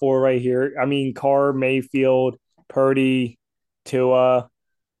top four right here. I mean, Carr, Mayfield, Purdy, Tua.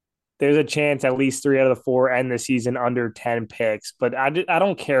 There's a chance at least 3 out of the 4 end the season under 10 picks, but I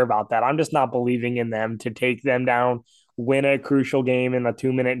don't care about that. I'm just not believing in them to take them down, win a crucial game in a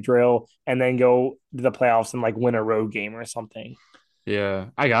 2-minute drill, and then go to the playoffs and like win a road game or something. Yeah,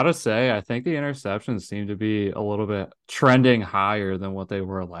 I gotta say, I think the interceptions seem to be a little bit trending higher than what they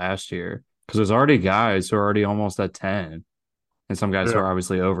were last year. Because there's already guys who are already almost at 10, and some guys who Yeah. are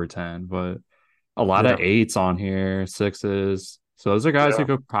obviously over 10, but a lot Yeah. of eights on here, sixes. So those are guys who Yeah.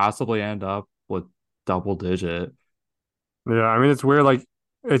 could possibly end up with double digit. Yeah. I mean, it's weird. Like,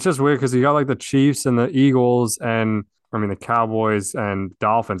 it's just weird because you got like the Chiefs and the Eagles and I mean the Cowboys and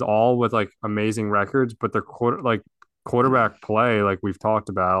Dolphins all with like amazing records, but their quarterback play, like we've talked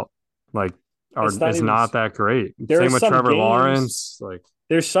about, like It's not is even. not that great. There are Same with some Trevor games. Lawrence. Like,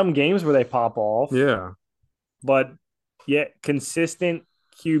 There's some games where they pop off, yeah. but yet consistent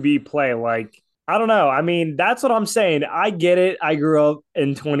QB play. Like I don't know. I mean, that's what I'm saying. I get it. I grew up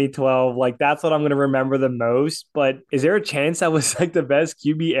in 2012. Like that's what I'm going to remember the most. But is there a chance that was like the best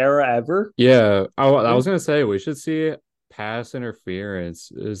QB era ever? Yeah, I was gonna say we should see pass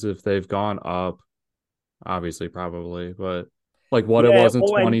interference as if they've gone up. Obviously, probably, but like what it Yeah. was in Well,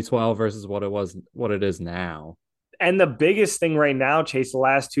 2012 versus what it is now. and the biggest thing right now, Chase, the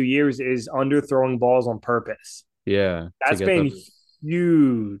last 2 years is underthrowing balls on purpose. Yeah, to That's get been the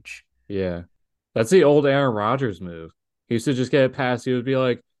huge. yeah. That's the old Aaron Rodgers move. He used to just get a pass. He would be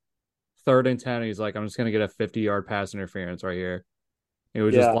like 3rd and 10. He's like, I'm just gonna get a 50-yard pass interference right here. He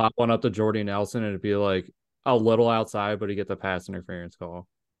would just Yeah. lob one up to Jordy Nelson and it'd be like a little outside, but he get the pass interference call.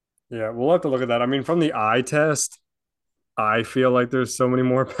 Yeah, we'll have to look at that. I mean, from the eye test, I feel like there's so many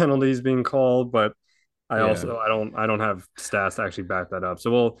more penalties being called, but I Yeah. also I don't have stats to actually back that up.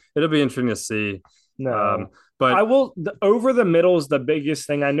 So it'll be interesting to see. Um, No. but I will over the middle is the biggest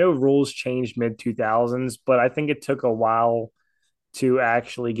thing. I know rules changed mid 2000s, but I think it took a while to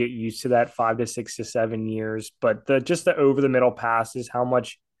actually get used to that 5 to 6 to 7 years. But the over the middle passes, how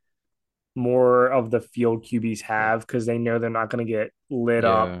much more of the field QBs have because they know they're not going to get lit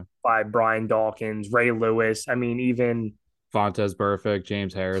up Yeah. by Brian Dawkins, Ray Lewis. I mean, even Vontez Burfict,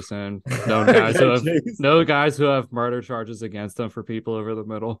 James Harrison, okay, James. known guys who have murder charges against them for people over the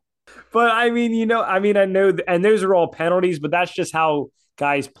middle. But I mean, I know, and those are all penalties, but that's just how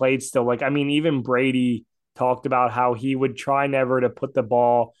guys played still. Like, I mean, even Brady talked about how he would try never to put the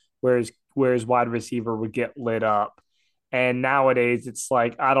ball where his wide receiver would get lit up. And nowadays, it's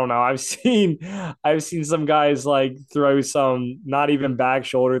like I don't know. I've seen some guys like throw some not even back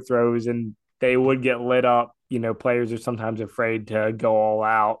shoulder throws, and they would get lit up. Players are sometimes afraid to go all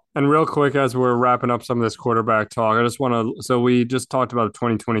out. And real quick, as we're wrapping up some of this quarterback talk, I just want to. So we just talked about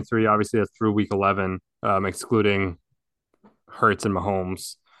 2023. Obviously, that's through week 11, excluding Hurts and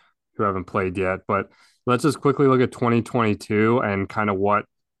Mahomes, who haven't played yet. But let's just quickly look at 2022 and kind of what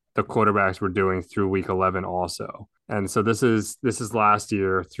the quarterbacks were doing through week 11 also. And so this is last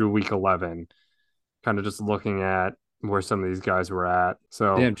year through week 11, kind of just looking at where some of these guys were at.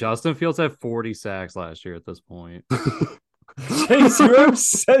 So Damn, Justin Fields had 40 sacks last year at this point. Chase, you're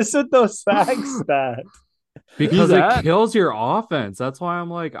obsessed with those sack stats. Because it kills your offense. That's why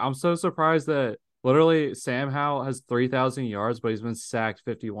I'm so surprised that literally Sam Howell has 3,000 yards, but he's been sacked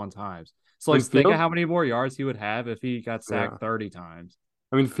 51 times. So like think of how many more yards he would have if he got sacked 30 times.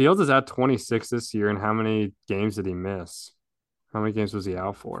 I mean, Fields is at 26 this year, and how many games did he miss? How many games was he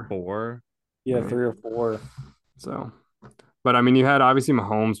out for? 4. Yeah, 3 or 4. So, but I mean, you had obviously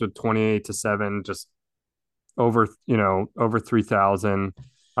Mahomes with 28-7, just over 3,000.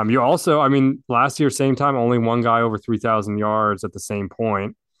 You also, I mean, last year, same time, only one guy over 3,000 yards at the same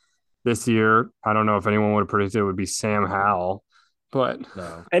point. This year, I don't know if anyone would have predicted it would be Sam Howell, but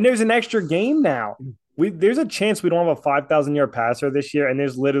no. And there's an extra game now. There's a chance we don't have a 5,000-yard passer this year, and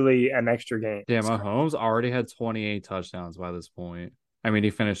there's literally an extra game. Yeah, Mahomes already had 28 touchdowns by this point. I mean,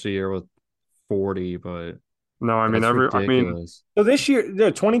 he finished the year with 40, but no, I mean, so this year,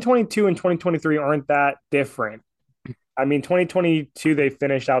 2022 and 2023 aren't that different. I mean, 2022 they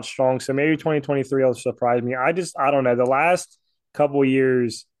finished out strong, so maybe 2023 will surprise me. I don't know. The last couple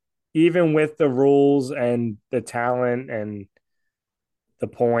years, even with the rules and the talent and the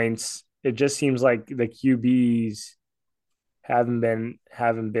points, it just seems like the QBs haven't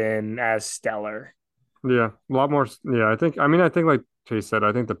been as stellar. yeah, a lot more. Yeah, I think like Chase said,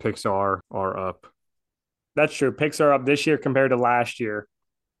 I think the picks are up. That's true. Picks are up this year compared to last year.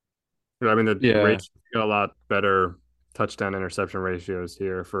 Yeah, I mean, the ratio got a lot better touchdown interception ratios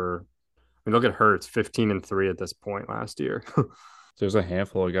here I mean, look at Hurts, 15-3 at this point last year. There's a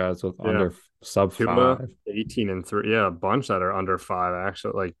handful of guys with under sub Tua, 5. 18-3. Yeah, a bunch that are under 5,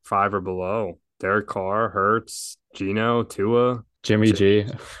 actually, like 5 or below. Derek Carr, Hurts, Gino, Tua, Jimmy G.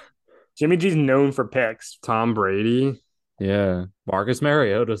 Jimmy G's known for picks. Tom Brady. Yeah. Marcus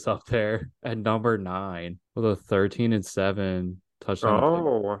Mariota's up there at number 9 with a 13-7 touchdown.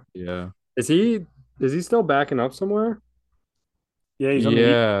 Oh, yeah. Is he still backing up somewhere? Yeah, he's on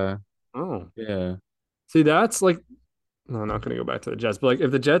the Oh. Yeah. See, that's like, no, I'm not going to go back to the Jets, but like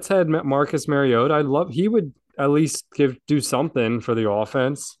if the Jets had Marcus Mariota, he would at least do something for the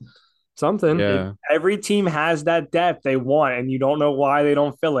offense. Something. Yeah. Every team has that depth they want, and you don't know why they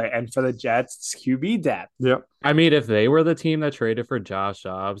don't fill it. And for the Jets, it's QB depth. Yep. I mean, if they were the team that traded for Josh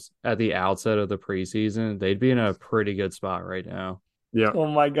Dobbs at the outset of the preseason, they'd be in a pretty good spot right now. Yeah. Oh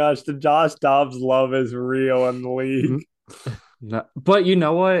my gosh, the Josh Dobbs love is real in the league. No, but you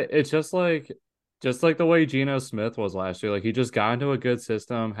know what? It's just like the way Geno Smith was last year. Like he just got into a good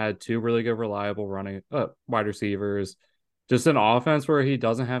system, had 2 really good, reliable running wide receivers. Just an offense where he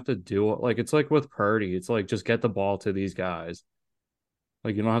doesn't have to do it. Like it's like with Purdy. It's like just get the ball to these guys.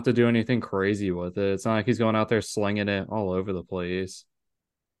 Like you don't have to do anything crazy with it. It's not like he's going out there slinging it all over the place.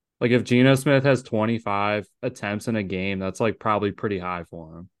 Like if Geno Smith has 25 attempts in a game, that's like probably pretty high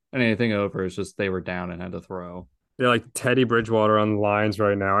for him. And anything over is just they were down and had to throw. Yeah, like Teddy Bridgewater on the lines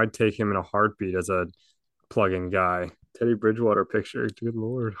right now. I'd take him in a heartbeat as a plug-in guy. Teddy Bridgewater picture. Good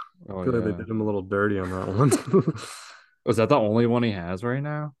Lord. I feel like they did him a little dirty on that one. Was that the only one he has right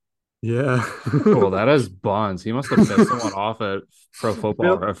now? Yeah. Well, that is buns. He must have pissed someone off at Pro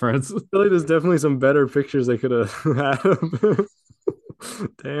Football Reference. I feel like there's definitely some better pictures they could have had.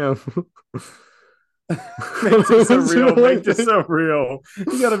 Damn. Make this a real. Make this a real.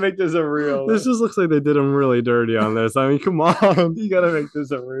 You gotta make this a real. This just looks like they did him really dirty on this. I mean, come on. You gotta make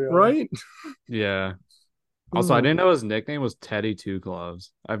this a real. Right? Yeah. Also, I didn't know his nickname was Teddy Two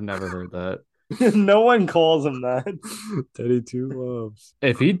Gloves. I've never heard that. No one calls him that. Teddy Two Loves.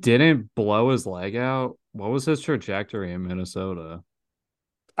 If he didn't blow his leg out, what was his trajectory in Minnesota?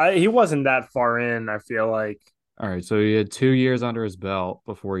 He wasn't that far in, I feel like. All right, so he had 2 years under his belt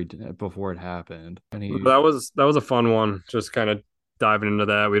before it happened, and he That was a fun one. Just kind of diving into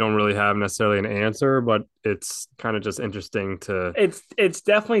that. We don't really have necessarily an answer, but it's kind of just interesting to It's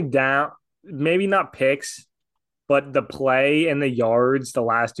definitely down. Maybe not picks, but the play and the yards the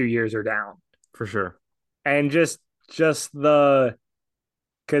last 2 years are down. for sure. And just the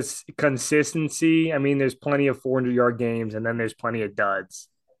consistency. I mean, there's plenty of 400-yard games, and then there's plenty of duds.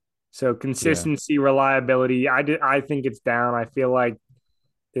 So yeah. consistency, reliability. I think it's down. I feel like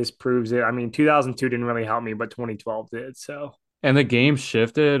this proves it. I mean, 2002 didn't really help me, but 2012 did. So, And the game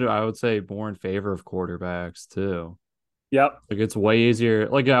shifted, I would say, more in favor of quarterbacks too. yep, Like it's way easier.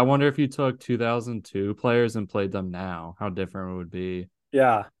 Like I wonder if you took 2002 players and played them now, how different it would be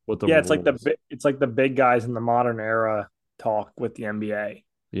yeah, with the yeah. rules. It's like the big guys in the modern era talk with the NBA.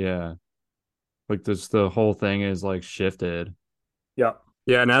 Yeah. Like this the whole thing is like shifted. Yep.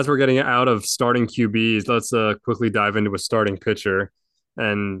 Yeah, and as we're getting out of starting QBs, let's quickly dive into a starting pitcher.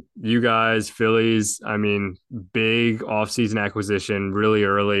 And you guys, Phillies, I mean, big offseason acquisition really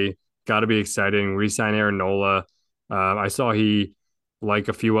early. Got to be exciting. Resign Aaron Nola. I saw he, like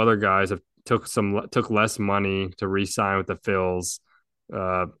a few other guys, have took less money to re-sign with the Phils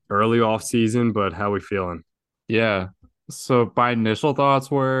early offseason. But how we feeling? Yeah. So my initial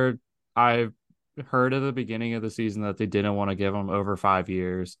thoughts were I heard at the beginning of the season that they didn't want to give him over 5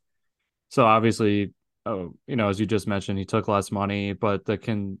 years. So obviously, oh, as you just mentioned, he took less money, but the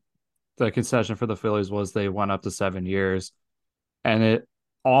concession for the Phillies was they went up to 7 years. And it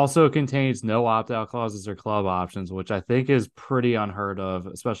also contains no opt-out clauses or club options, which I think is pretty unheard of,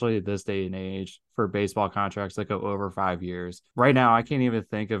 especially at this day and age for baseball contracts that go over 5 years. Right now, I can't even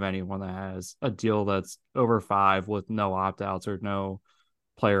think of anyone that has a deal that's over 5 with no opt-outs or no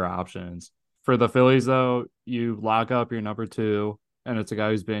player options. For the Phillies, though, you lock up your number two, and it's a guy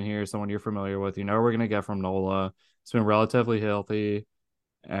who's been here, someone you're familiar with. You know what we're going to get from Nola. It's been relatively healthy,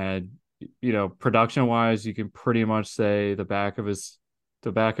 and production wise, you can pretty much say the back of his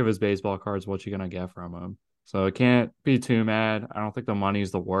baseball cards what you're gonna get from him. So it can't be too mad. I don't think the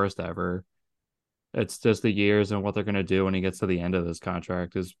money's the worst ever. It's just the years and what they're gonna do when he gets to the end of this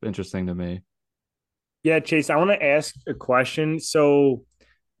contract is interesting to me. Yeah, Chase, I want to ask a question. So,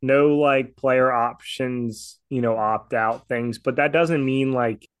 no like player options, opt out things, but that doesn't mean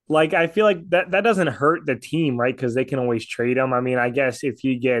like I feel like that doesn't hurt the team, right? Because they can always trade him. I mean, I guess if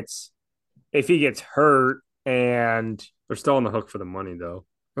he gets hurt and They're still on the hook for the money though,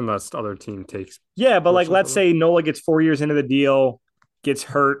 unless the other team takes yeah, but like portions let's of it. say Nola gets 4 years into the deal, gets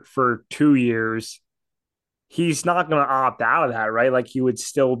hurt for 2 years, he's not going to opt out of that, right? Like he would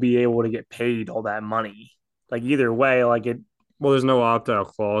still be able to get paid all that money. Like either way, like it. Well, there's no opt out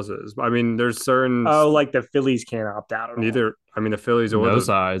clauses. I mean, there's certain Oh, like the Phillies can't opt out at all. neither. I mean, the Phillies or No the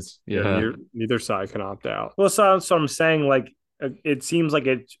sides. yeah, Yeah. neither side can opt out. Well, so I'm saying like it seems like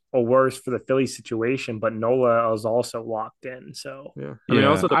it's a worse for the Phillies situation, but Nola is also locked in. So Yeah, I mean, it Yeah.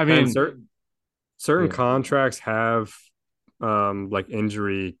 also I depends. mean, Certain yeah. contracts have like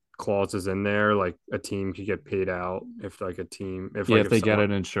injury clauses in there. Like a team could get paid out if Yeah, like if if they get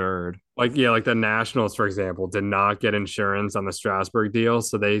someone it insured. like the Nationals, for example, did not get insurance on the Strasburg deal,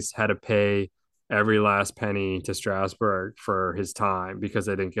 so they had to pay every last penny to Strasburg for his time because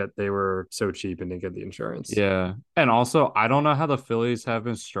they were so cheap and didn't get the insurance. Yeah. And also, I don't know how the Phillies have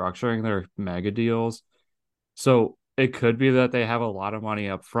been structuring their mega deals. So it could be that they have a lot of money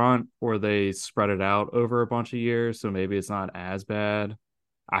up front or they spread it out over a bunch of years. So maybe it's not as bad.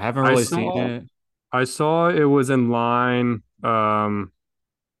 I haven't I really seen saw it I saw it was in line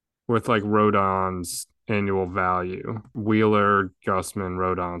with like Rodon's annual value. Wheeler, Gusman,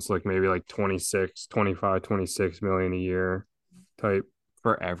 Rodon's like maybe like 26, 25, 26 million a year type.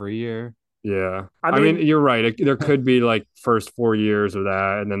 for every year. Yeah. I I mean, mean, you're right. There could be like first 4 years of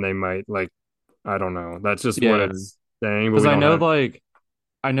that, and then they might like, I don't know. That's just what Yeah. it's saying, but Because we I don't know, have. like,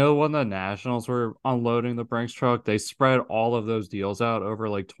 I know when the Nationals were unloading the Brinks truck, they spread all of those deals out over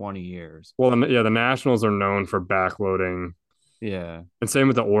like 20 years. Well, yeah, the Nationals are known for backloading, Yeah. and same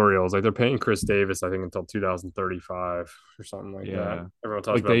with the Orioles. Like they're paying Chris Davis, I think, until 2035 or something like that. Yeah. Everyone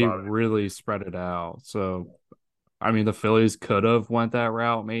talks Like about they Bobby. really spread it out. So, I mean, the Phillies could have went that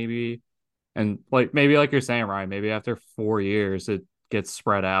route maybe. And like maybe like you're saying, Ryan, maybe after 4 years it gets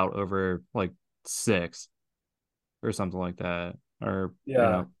spread out over like six or something like that. Or,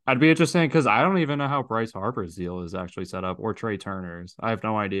 yeah, I'd be interested because I don't even know how Bryce Harper's deal is actually set up or Trey Turner's. I have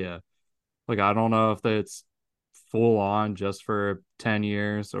no idea. Like I don't know if it's full on just for 10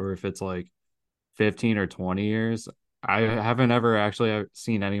 years or if it's like 15 or 20 years. I haven't ever actually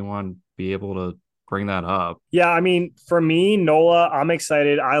seen anyone be able to bring that up. Yeah, I mean, for me, Nola, I'm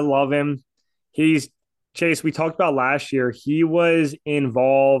excited. I love him. He's Chase, we talked about last year. He was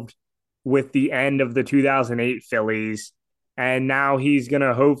involved with the end of the 2008 Phillies, and now he's going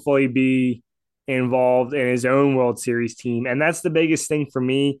to hopefully be involved in his own World Series team. And that's the biggest thing for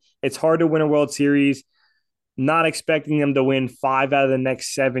me. It's hard to win a World Series, not expecting them to win 5 out of the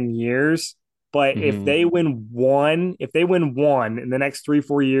next 7 years. But Hmm. if they win one in the next 3,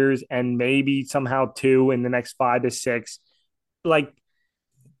 4 years, and maybe somehow two in the next 5 to 6, like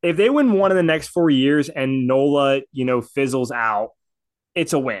if they win one in the next 4 years and Nola, fizzles out,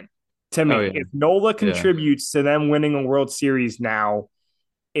 it's a win to Oh me. yeah, If Nola yeah, contributes to them winning a World Series now,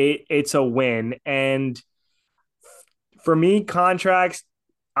 it's a win. And for me, contracts,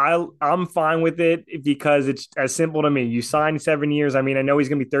 I'm fine with it because it's as simple to me. You sign 7 years. I mean, I know he's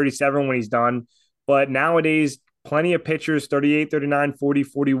going to be 37 when he's done, but nowadays, plenty of pitchers, 38, 39, 40,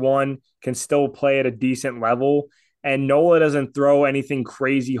 41, can still play at a decent level. And Nola doesn't throw anything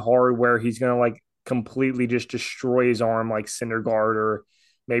crazy hard where he's going to like completely just destroy his arm like Syndergaard or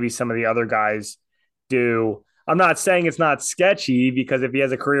maybe some of the other guys do. I'm not saying it's not sketchy because if he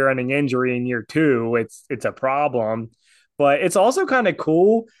has a career-ending injury in year two, it's a problem. But it's also kind of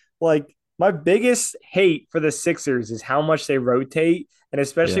cool. Like my biggest hate for the Sixers is how much they rotate, and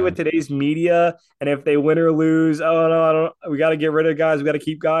especially yeah. with today's media. And if they win or lose, oh no, I don't. We got to get rid of guys. We got to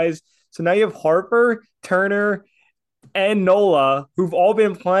keep guys. So now you have Harper, Turner, and Nola, who've all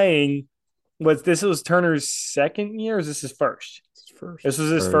been playing. This was Turner's second year? Or is this his first? First. This was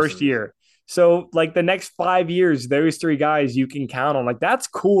his First. first year. So, like the next 5 years, those three guys you can count on. Like, that's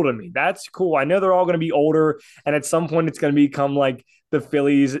cool to me. That's cool. I know they're all going to be older, and at some point, it's going to become like the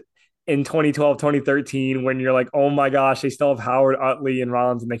Phillies in 2012, 2013, when you're like, oh my gosh, they still have Howard, Utley, and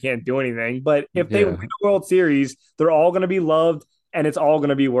Rollins, and they can't do anything. But if they win Yeah. a World Series, they're all going to be loved, and it's all going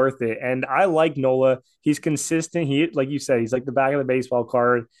to be worth it. And I like Nola. He's consistent. Like you said, he's like the back of the baseball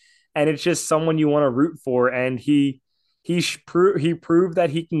card, and it's just someone you want to root for. And he proved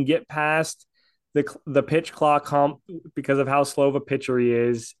that he can get past the pitch clock hump because of how slow of a pitcher he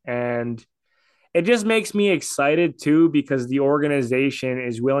is, and it just makes me excited too because the organization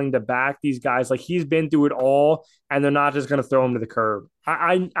is willing to back these guys. Like he's been through it all, and they're not just going to throw him to the curb.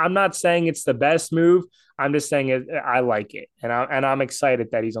 I'm not saying it's the best move. I'm just saying I like it, and I'm excited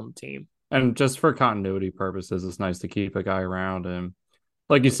that he's on the team. And just for continuity purposes, it's nice to keep a guy around. And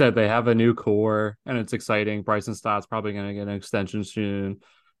like you said, they have a new core and it's exciting. Bryson Stott's probably going to get an extension soon.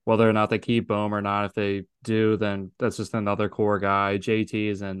 Whether or not they keep Bohm or not, if they do, then that's just another core guy. JT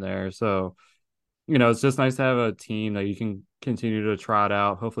is in there. So, it's just nice to have a team that you can continue to trot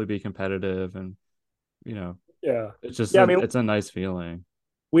out, hopefully be competitive. And, you know, Yeah, it's just yeah. I mean, it's a nice feeling.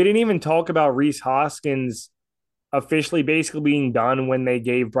 we didn't even talk about Reese Hoskins officially basically being done when they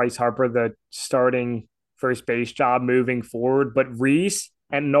gave Bryce Harper the starting first base job moving forward. But Reese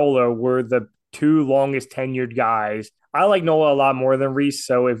and Nola were the two longest tenured guys. I like Nola a lot more than Reese.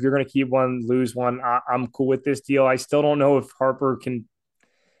 So if you're going to keep one, lose one, I'm cool with this deal. I still don't know if Harper can.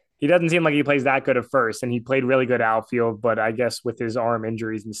 He doesn't seem like he plays that good at first, and he played really good outfield. But I guess with his arm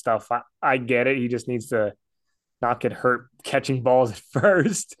injuries and stuff, I get it. He just needs to not get hurt catching balls at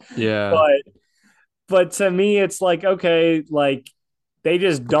first. Yeah. But to me, it's like, okay, like they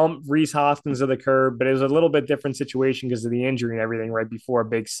just dumped Reese Hoskins to the curb, but it was a little bit different situation because of the injury and everything right before a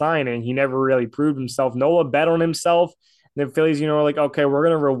big signing. He never really proved himself. Nola bet on himself. And the Phillies, are like, okay, we're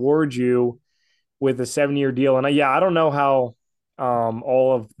going to reward you with a 7 year deal. And yeah, I don't know how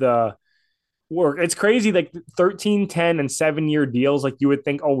all of the work. It's crazy, like 13, 10, and 7 year deals. Like you would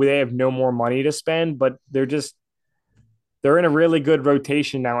think, oh, they have no more money to spend, but they're in a really good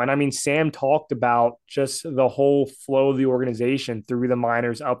rotation now. And I mean, Sam talked about just the whole flow of the organization through the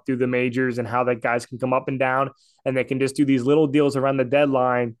minors, up through the majors, and how that guys can come up and down, and they can just do these little deals around the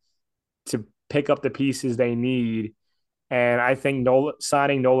deadline to pick up the pieces they need. And I think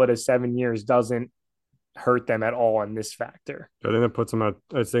signing Nola to 7 years doesn't hurt them at all in this factor. I think that puts them at.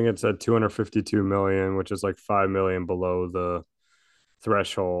 I think it's at 252 million, which is like 5 million below the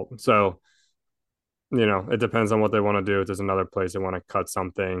threshold. So it depends on what they want to do. If there's another place they want to cut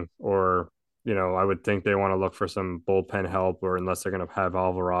something, or I would think they want to look for some bullpen help, or unless they're going to have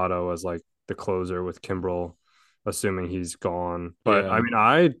Alvarado as like the closer with Kimbrel, assuming he's gone. But I Yeah. mean,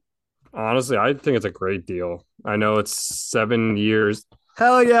 I honestly, I think it's a great deal. I know it's 7 years.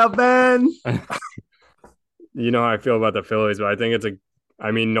 Hell yeah, Ben. You know how I feel about the Phillies, but I think it's a.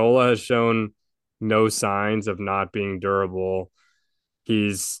 I mean, Nola has shown no signs of not being durable.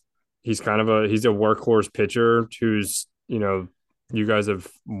 He's he's a workhorse pitcher who's you guys have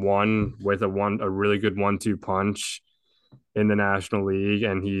won with a really good 1-2 punch in the National League,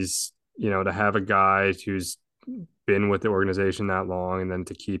 and he's to have a guy who's been with the organization that long, and then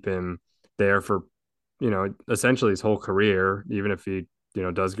to keep him there for essentially his whole career, even if he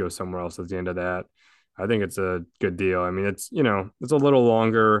does go somewhere else at the end of that. I think it's a good deal. I mean, it's a little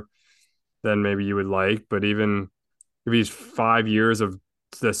longer than maybe you would like, but even if he's 5 years of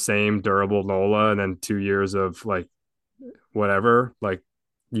the same durable Nola and then 2 years of like whatever, like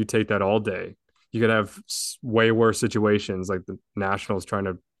you take that all day. You could have way worse situations like the Nationals trying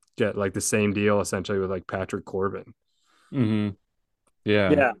to get like the same deal essentially with like Patrick Corbin. Hmm.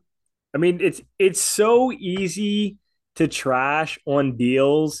 Yeah. Yeah. I mean, it's so easy to trash on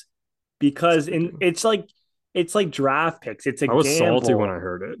deals because it's like draft picks. It's a I was salty when gamble. I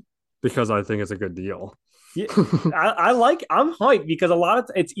heard it because I think it's a good deal. Yeah, I'm hyped because a lot of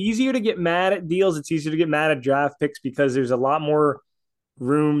it's easier to get mad at deals. It's easier to get mad at draft picks because there's a lot more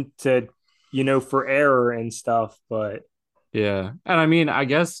room to, for error and stuff. But Yeah. And I mean, I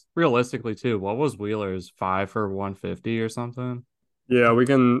guess realistically too, what was Wheeler's 5 for 150 or something? Yeah, we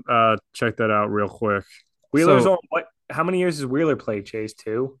can check that out real quick. Wheeler's So on what? How many years has Wheeler played? Chase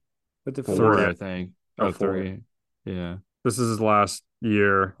two with the four, Three. Phillies. I think. Oh, Oh, four. three. Yeah. This is his last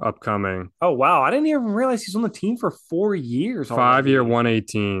year upcoming. Oh wow, I didn't even realize he's on the team for 4 years 5 year already.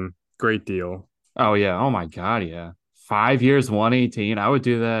 118. Great deal. Oh yeah. Oh my God, yeah. 5 years, 118. I would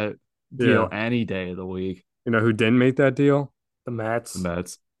do that deal Yeah. any day of the week. You know who didn't make that deal? The The Mets.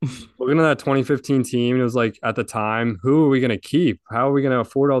 Mets. Looking at that 2015 team, it was like at the time, who are we going to keep? How are we going to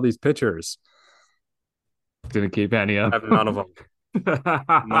afford all these pitchers? Didn't keep any I of have none of them.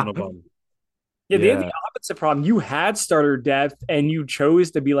 None of them. them. Yeah, they had the Yeah. opposite problem. You had starter depth, and you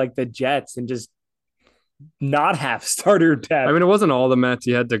chose to be like the Jets and just not have starter I depth. mean, it wasn't all the Mets.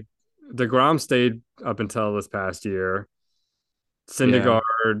 You had DeGrom stayed up until this past year. Yeah.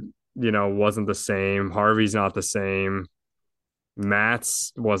 Syndergaard, wasn't the same. Harvey's not the same.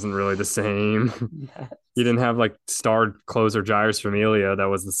 Matz wasn't really the same. You didn't have like star closer Jairus Familia that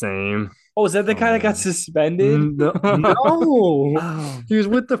was the same. Oh, is that the Oh guy that got man. suspended? No, no, Oh, he was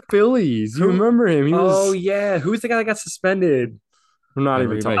with the Phillies. You who? remember him? He Oh was. yeah, who's the guy that got suspended? I'm not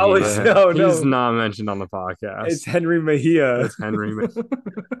even Henry talking Oh, about it's Mejia. him. no, He's no, not mentioned on the it's podcast. Henry Mejia. It's Henry.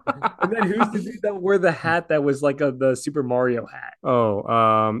 And then who's the dude that wore the hat that was like the Super Mario hat?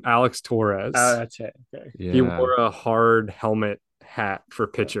 Oh, Alex Oh, Torres. that's it. Okay. He Yeah. wore a hard helmet hat for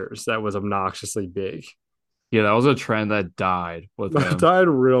pitchers that was obnoxiously big. Yeah, that was a trend that died with That him. died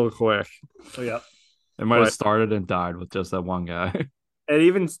real quick. Oh yeah. It might have But started and died with just that one guy. And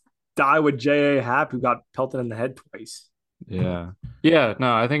even die with J.A. Happ, who got pelted in the head twice. Yeah. Yeah,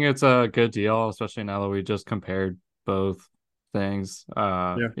 no, I think it's a good deal, especially now that we just compared both things.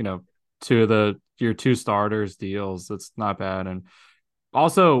 yeah, Two of your two starters deals. It's not bad. And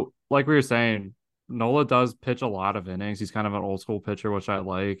also, like we were saying, Nola does pitch a lot of innings. He's kind of an old school pitcher, which I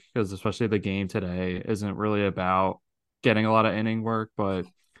like because especially the game today isn't really about getting a lot of inning work, but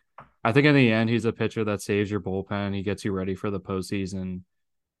I think in the end he's a pitcher that saves your bullpen. He gets you ready for the postseason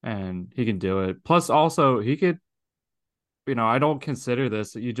and he can do it. Plus, also he could, I don't consider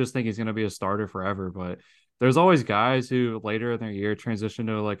this. You just think he's going to be a starter forever, but there's always guys who later in their year transition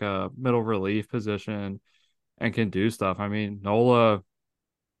to like a middle relief position and can do stuff. I mean, Nola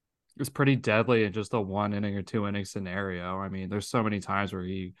is pretty deadly in just a 1 inning or 2 inning scenario. I mean, there's so many times where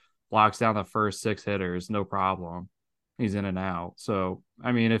he locks down the first six hitters, no problem. He's in and out. So,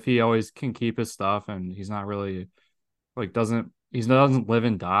 I mean, if he always can keep his stuff and he's not really like doesn't live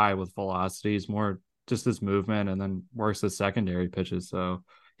and die with velocity. He's more just his movement and then works the secondary pitches. So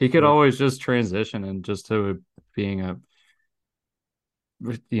he could yeah, always just transition and just to being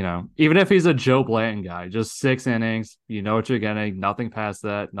even if he's a Joe Blanton guy, just 6 innings, you know what you're getting, nothing past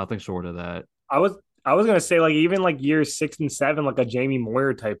that, nothing short of that. I was I was gonna say like even like years 6 and 7, like a Jamie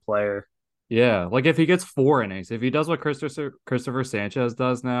Moyer type player. Yeah, like if he gets 4 innings, if he does what Christopher Sanchez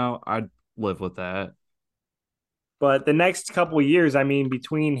does now, I'd live with that. But the next couple of years, I mean,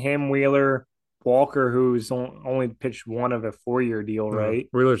 between him, Wheeler, Walker, who's only pitched one of a 4 year deal, yeah. right?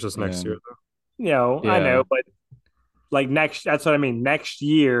 Wheeler's just next Yeah, year I yeah, know, but like that's what I mean. Next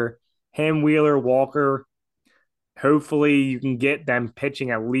year, him, Wheeler, Walker, hopefully you can get them pitching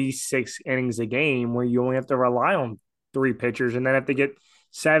at least 6 innings a game where you only have to rely on three pitchers. And then if they get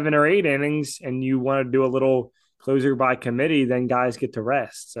 7 or 8 innings and you want to do a little closer by committee, then guys get to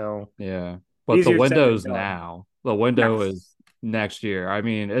rest. So yeah. But the easier said than window's done. now. The window Yes. is next year. I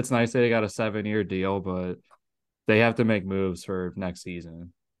mean, it's nice that they got a 7 year deal, but they have to make moves for next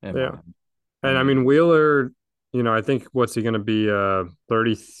season in though. Yeah. mind. I And I mean, mean, Wheeler, I think what's he going to be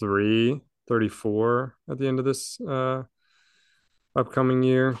 33, 34 at the end of this upcoming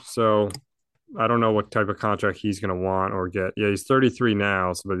year. So I don't know what type of contract he's going to want or get. Yeah, he's 33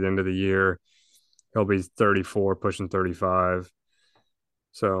 now. So by the end of the year, he'll be 34, pushing 35.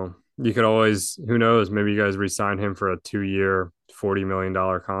 So you could always, who knows, maybe you guys re-sign him for a 2 year, $40 million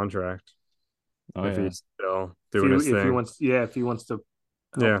contract Oh if yeah. he's still doing his If he thing. wants, yeah, if he wants to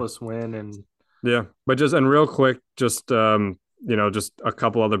help Yeah. us win, and Yeah. But just, and real quick, just, just a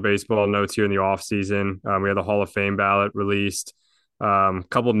couple other baseball notes here in the off season. We had the Hall of Fame ballot released.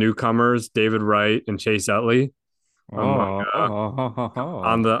 Couple newcomers, David Wright and Chase Utley, among Oh.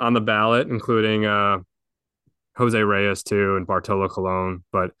 on the ballot, including Jose Reyes too and Bartolo Colon.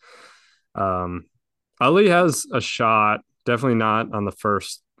 But um, Ali has a shot. Definitely not on the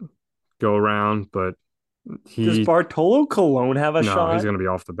first go around, but does he Bartolo Colon have a no, he's shot? going to be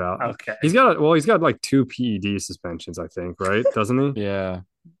off the ballot. Okay. He's got like two PED suspensions, I think, right? Doesn't he? Yeah.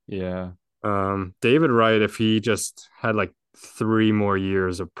 Yeah. David Wright, if he just had like 3 more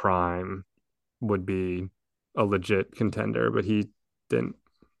years of prime, would be a legit contender, but he didn't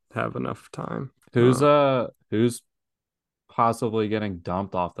have enough time. Who's possibly getting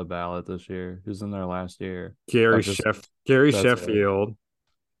dumped off the ballot this year? Who's in their last year? Oh, just Gary that's it. Sheffield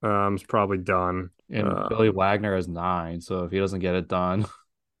is probably done. And Billy Wagner is 9, so if he doesn't get it done,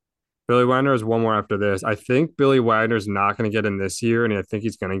 Billy Wagner has one more after this. I think Billy Wagner's not going to get in this year, and I think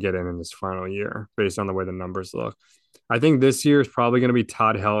he's going to get in this final year based on the way the numbers look. I think this year is probably going to be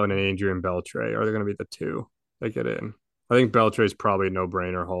Todd Helton and Adrian Beltre. Are they going to be the two that get in? I think Beltre is probably a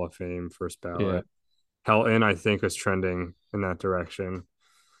no-brainer Hall of Fame first yeah. ballot. Helton, I think, is trending in that direction.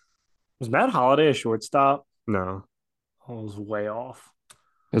 Was Matt Holliday a shortstop? No, I was way off.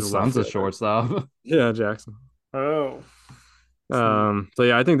 he's a His left son's a fielder. shortstop. Yeah, Jackson. Oh, see, So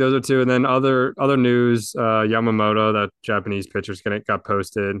yeah, I think those are two. And then other news, Yamamoto, that Japanese pitcher's gonna got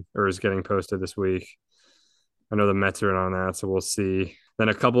posted or is getting posted this week. I know the Mets are in on that, so we'll see. Then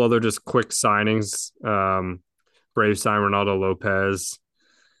a couple other just quick signings. Braves signed Ronaldo Lopez,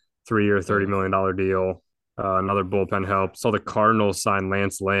 3 year, $30 million deal. Another bullpen help. Saw the Cardinals sign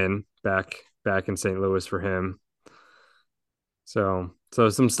Lance Lynn back in St. Louis for him. So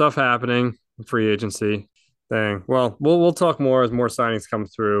some stuff happening, free agency. Dang. Well, we'll talk more as more signings come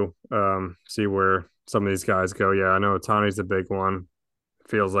through. See where some of these guys go. Yeah, I know Otani's a big one.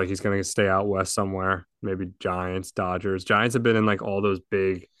 Feels like he's going to stay out west somewhere. Maybe Giants, Dodgers. Giants have been in like all the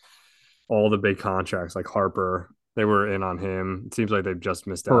big contracts. Like Harper, they were in on him. It seems like they've just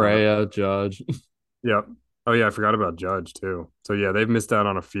missed out on. Correa, Judge. Yep. Oh yeah, I forgot about Judge too. So yeah, they've missed out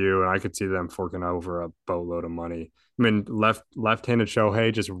on a few, and I could see them forking over a boatload of money. I mean, left-handed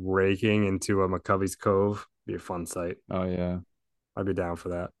Shohei just raking into a McCovey's Cove be a fun sight. Oh yeah. I'd be down for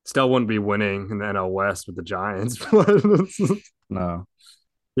that. Still wouldn't be winning in the NL West with the Giants. No.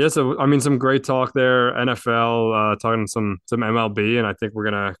 Yeah, so I mean, some great talk there. NFL, talking some MLB, and I think we're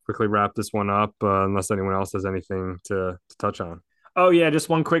gonna quickly wrap this one up, unless anyone else has anything to touch on. oh yeah, just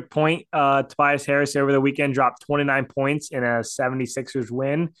one quick point. Tobias Harris over the weekend dropped 29 points in a 76ers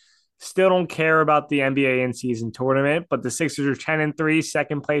win. Still don't care about the NBA in-season tournament, but the Sixers are 10-3,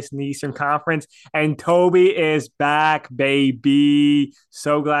 second place in the Eastern Conference, and Toby is back, baby.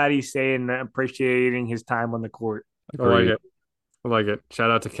 So glad he's staying and appreciating his time on the court. I like Agreed. it. I like it.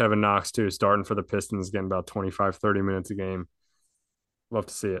 Shout out to Kevin Knox too, starting for the Pistons, getting about 25, 30 minutes a game. Love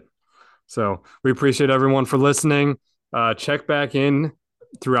to see it. So we appreciate everyone for listening. Check back in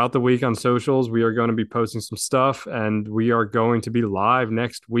throughout the week on socials. We are going to be posting some stuff and we are going to be live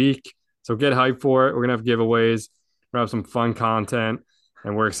next week. So get hyped for it. We're going to have giveaways. We're going to have some fun content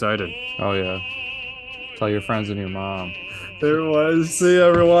and we're excited. Oh yeah. Tell your friends and your mom. There it was. See you,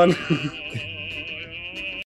 everyone.